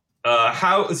 So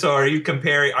are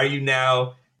you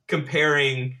now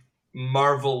comparing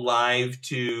Marvel Live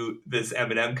to this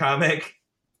Eminem comic?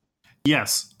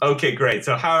 Yes. Okay, great.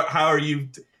 So how are you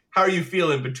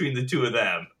feeling between the two of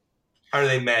them? How do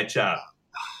they match up?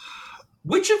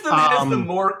 Which of them has the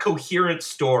more coherent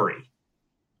story?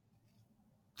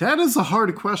 That is a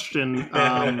hard question.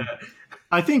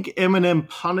 I think Eminem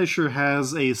Punisher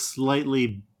has a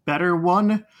slightly better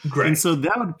one. Great. And so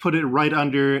that would put it right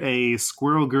under a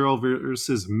Squirrel Girl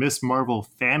versus Miss Marvel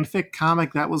fanfic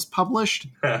comic that was published.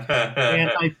 And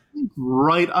I think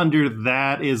right under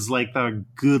that is like the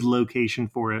good location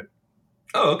for it.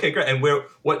 Oh, okay, great. And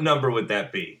what number would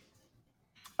that be?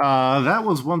 That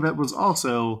was one that was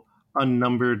also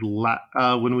unnumbered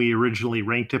when we originally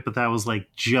ranked it, but that was like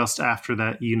just after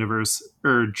that universe,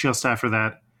 or just after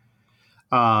that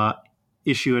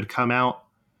issue had come out,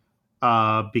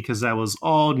 because that was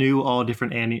all new, all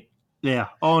different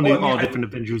all different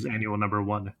Avengers annual number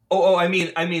 1. I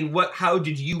mean, what? How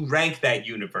did you rank that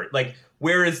universe? Like,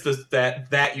 where is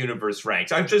that universe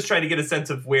ranked? I'm just trying to get a sense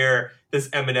of where this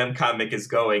Eminem comic is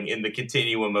going in the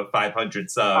continuum of 500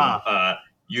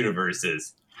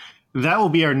 universes. That will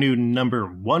be our new number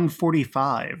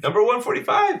 145. Number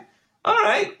 145. All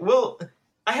right. Well,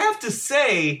 I have to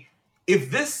say, if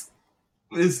this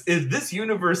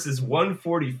universe is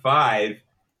 145,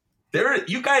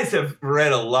 you guys have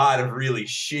read a lot of really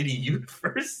shitty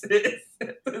universes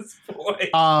at this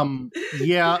point.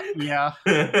 Yeah.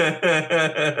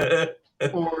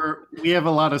 Or we have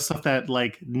a lot of stuff that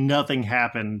like nothing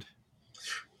happened.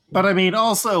 But I mean,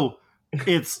 also,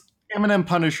 it's Eminem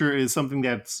Punisher is something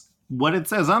that's what it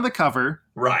says on the cover.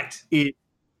 Right. It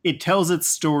tells its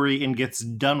story and gets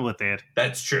done with it.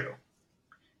 That's true.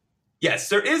 Yes,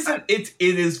 there isn't. It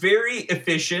is very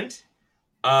efficient.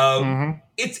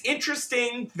 It's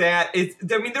interesting that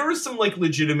there were some like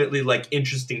legitimately like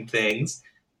interesting things.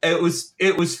 It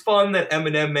was fun that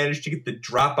Eminem managed to get the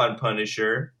drop on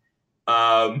Punisher.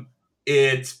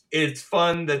 It's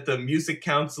fun that the Music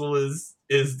Council is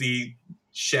the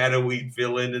shadowy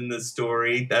villain in the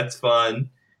story. That's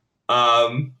fun.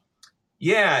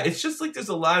 Yeah, it's just like there's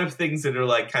a lot of things that are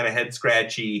like kind of head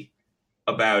scratchy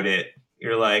about it.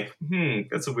 You're like,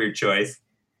 that's a weird choice.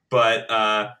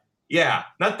 But yeah,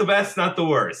 not the best, not the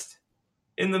worst.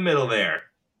 In the middle there.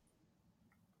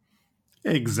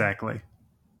 Exactly.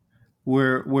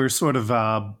 We're sort of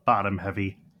bottom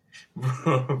heavy.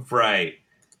 Right.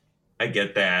 I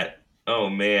get that. Oh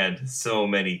man, so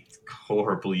many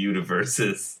horrible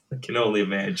universes. I can only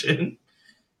imagine.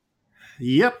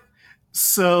 Yep.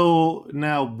 So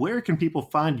now where can people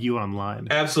find you online?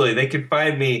 Absolutely. They can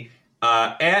find me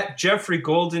at Jeffrey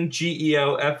Golden,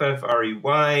 GEOFFREY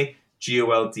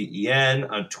GOLDEN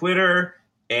on Twitter.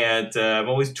 And I'm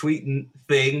always tweeting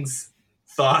things,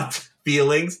 thoughts,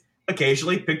 feelings,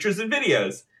 occasionally pictures and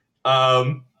videos.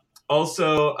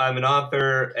 Also, I'm an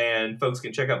author, and folks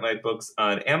can check out my books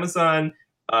on Amazon.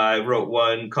 I wrote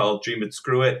one called Dream It,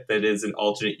 Screw It, that is an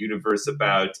alternate universe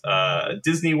about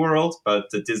Disney World, about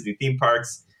the Disney theme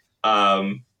parks.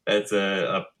 That's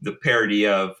the parody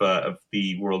of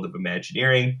the world of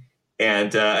Imagineering.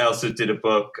 And I also did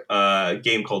a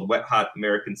game called Wet Hot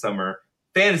American Summer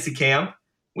Fantasy Camp,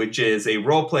 which is a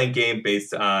role-playing game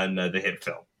based on the hit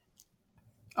film.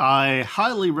 I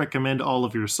highly recommend all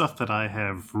of your stuff that I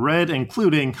have read,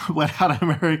 including Wet Hot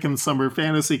American Summer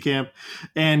Fantasy Camp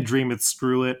and Dream It,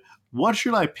 Screw It. What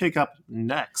should I pick up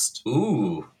next?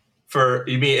 Ooh,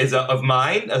 you mean is of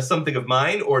mine, something of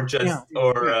mine, or just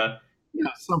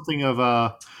something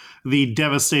of the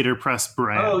Devastator Press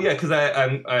brand. Oh yeah, because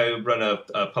I run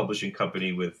a publishing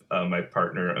company with my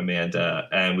partner Amanda,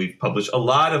 and we've published a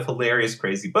lot of hilarious,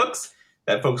 crazy books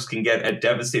that folks can get at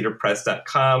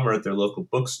devastatorpress.com or at their local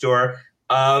bookstore.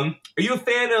 Are you a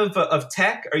fan of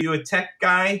tech? Are you a tech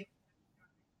guy?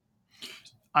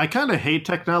 I kind of hate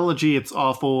technology. It's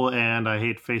awful, and I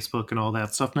hate Facebook and all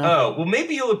that stuff now. Oh, well,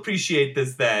 maybe you'll appreciate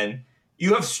this then.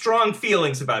 You have strong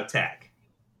feelings about tech.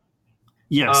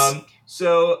 Yes.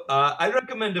 So I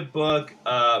recommend a book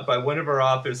by one of our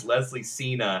authors, Leslie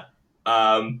Sina.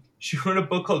 She wrote a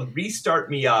book called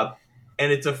Restart Me Up, and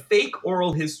it's a fake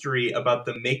oral history about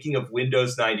the making of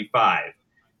Windows 95.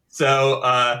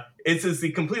 So it's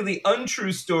the completely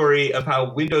untrue story of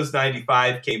how Windows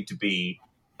 95 came to be.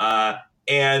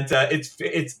 And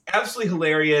it's absolutely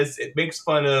hilarious. It makes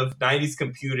fun of 90s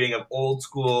computing, of old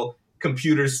school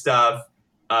computer stuff.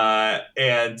 I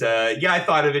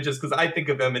thought of it just because I think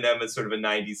of Eminem as sort of a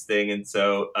 90s thing. And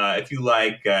so if you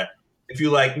like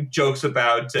jokes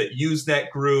about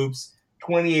Usenet groups,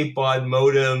 28 baud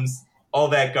modems, all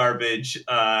that garbage,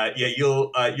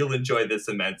 you'll enjoy this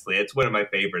immensely. It's one of my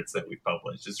favorites that we've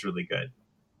published. It's really good.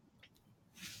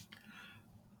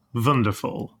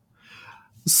 Wonderful.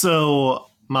 So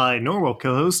my normal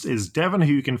co-host is Devin,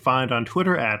 who you can find on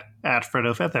Twitter at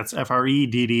FreddoFett. That's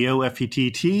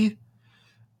FreddoFett.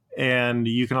 And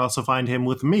you can also find him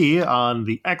with me on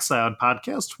the Exiled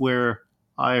podcast, where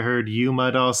I heard you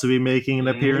might also be making an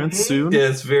appearance soon.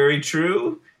 That's very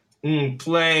true.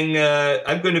 Playing.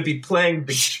 I'm going to be playing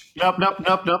the.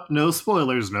 Nope. No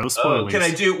spoilers. No spoilers. Oh, can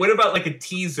I do? What about like a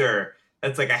teaser?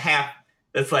 That's like a half.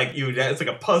 That's like you. That's like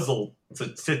a puzzle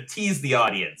to tease the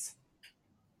audience.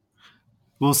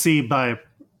 We'll see by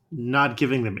not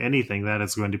giving them anything that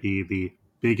is going to be the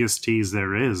biggest tease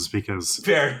there is, because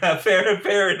fair enough.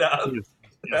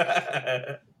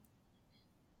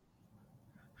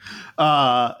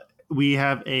 We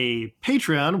have a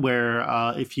Patreon where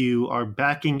if you are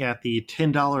backing at the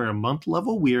 $10 a month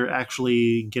level, we are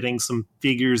actually getting some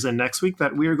figures in next week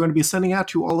that we are going to be sending out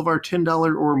to all of our $10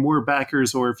 or more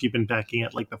backers, or if you've been backing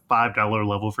at like the $5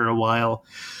 level for a while.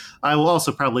 I will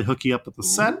also probably hook you up with a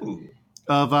set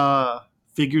of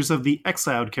figures of the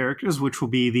Exiled characters, which will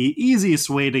be the easiest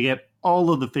way to get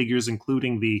all of the figures,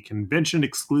 including the convention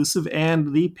exclusive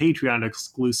and the Patreon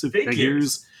exclusive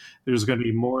figures. There's going to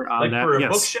be more on like that. For a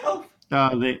bookshelf?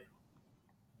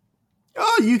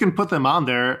 You can put them on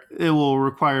there. It will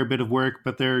require a bit of work,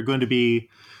 but there are going to be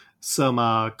some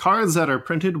cards that are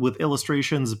printed with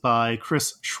illustrations by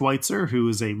Chris Schweitzer, who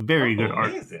is a very good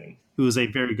artist. Who is a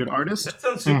very good artist. That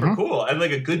sounds super cool. I'd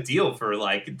like a good deal for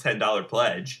like a $10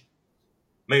 pledge.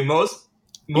 I mean, most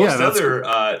other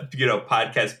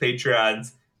podcast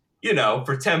Patreons,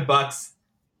 for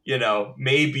 $10,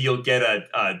 maybe you'll get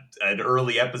an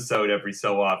early episode every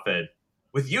so often.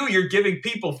 With you, you're giving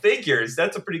people figures.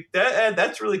 That's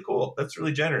that's really cool. That's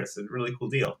really generous. A really cool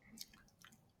deal.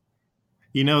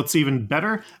 It's even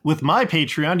better. With my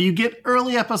Patreon, you get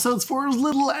early episodes for as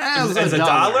little as a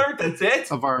dollar. That's it.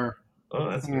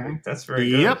 That's very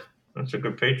good. Yep, that's a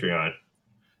good Patreon.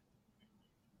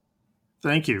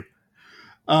 Thank you.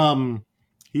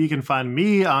 You can find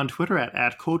me on Twitter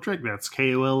at Koltreg, that's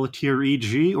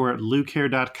KOLTREG, or at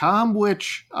lukehair.com,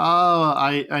 which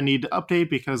I need to update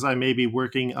because I may be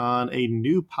working on a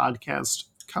new podcast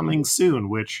coming soon,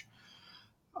 which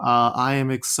I am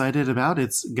excited about.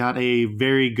 It's got a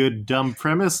very good dumb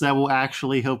premise that will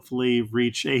actually hopefully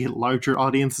reach a larger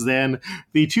audience than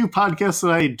the two podcasts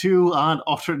that I do on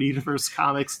alternate universe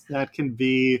comics that can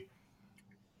be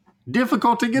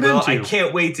difficult to get into. I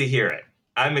can't wait to hear it.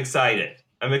 I'm excited.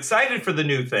 I'm excited for the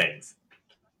new things.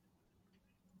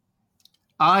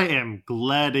 I am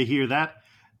glad to hear that.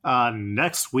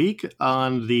 Next week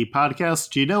on the podcast,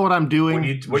 do you know what I'm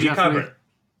doing? What are you covering?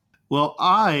 Well,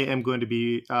 I am going to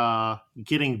be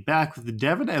getting back with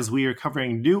Devin as we are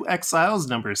covering New Exiles,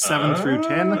 numbers 7 through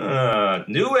 10.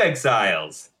 New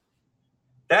Exiles.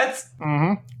 That's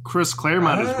Chris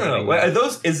Claremont is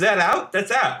writing. Is that out?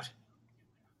 That's out.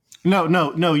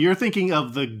 No. You're thinking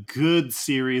of the good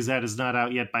series that is not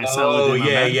out yet by Saladin.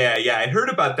 Yeah. I heard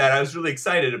about that. I was really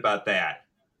excited about that.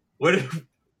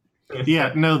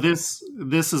 Yeah, no, this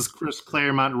is Chris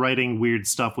Claremont writing weird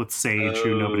stuff with Sage,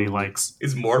 who nobody likes.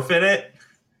 Is Morph in it?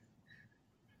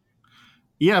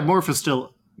 Yeah, Morph is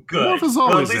still good. Morph is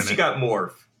always at least in you got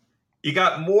Morph. You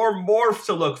got more Morph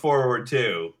to look forward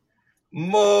to.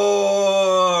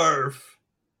 Morph.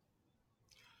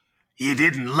 You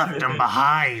didn't left him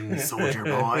behind, soldier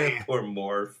boy. Poor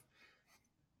Morph.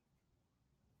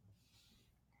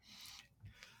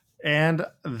 And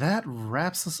that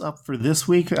wraps us up for this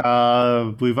week.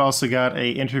 We've also got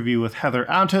an interview with Heather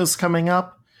Antos coming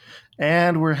up,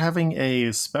 and we're having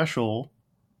a special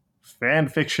fan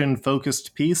fiction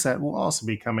focused piece that will also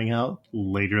be coming out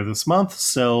later this month.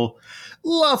 So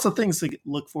lots of things to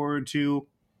look forward to.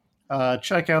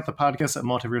 Check out the podcast at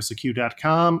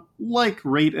multiverseq.com. Like,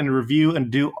 rate, and review, and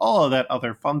do all of that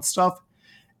other fun stuff.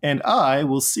 And I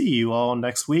will see you all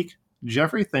next week.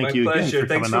 Jeffrey, thank you again for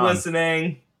coming on. Thanks for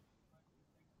listening.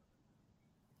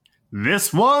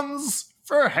 This one's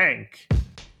for Hank.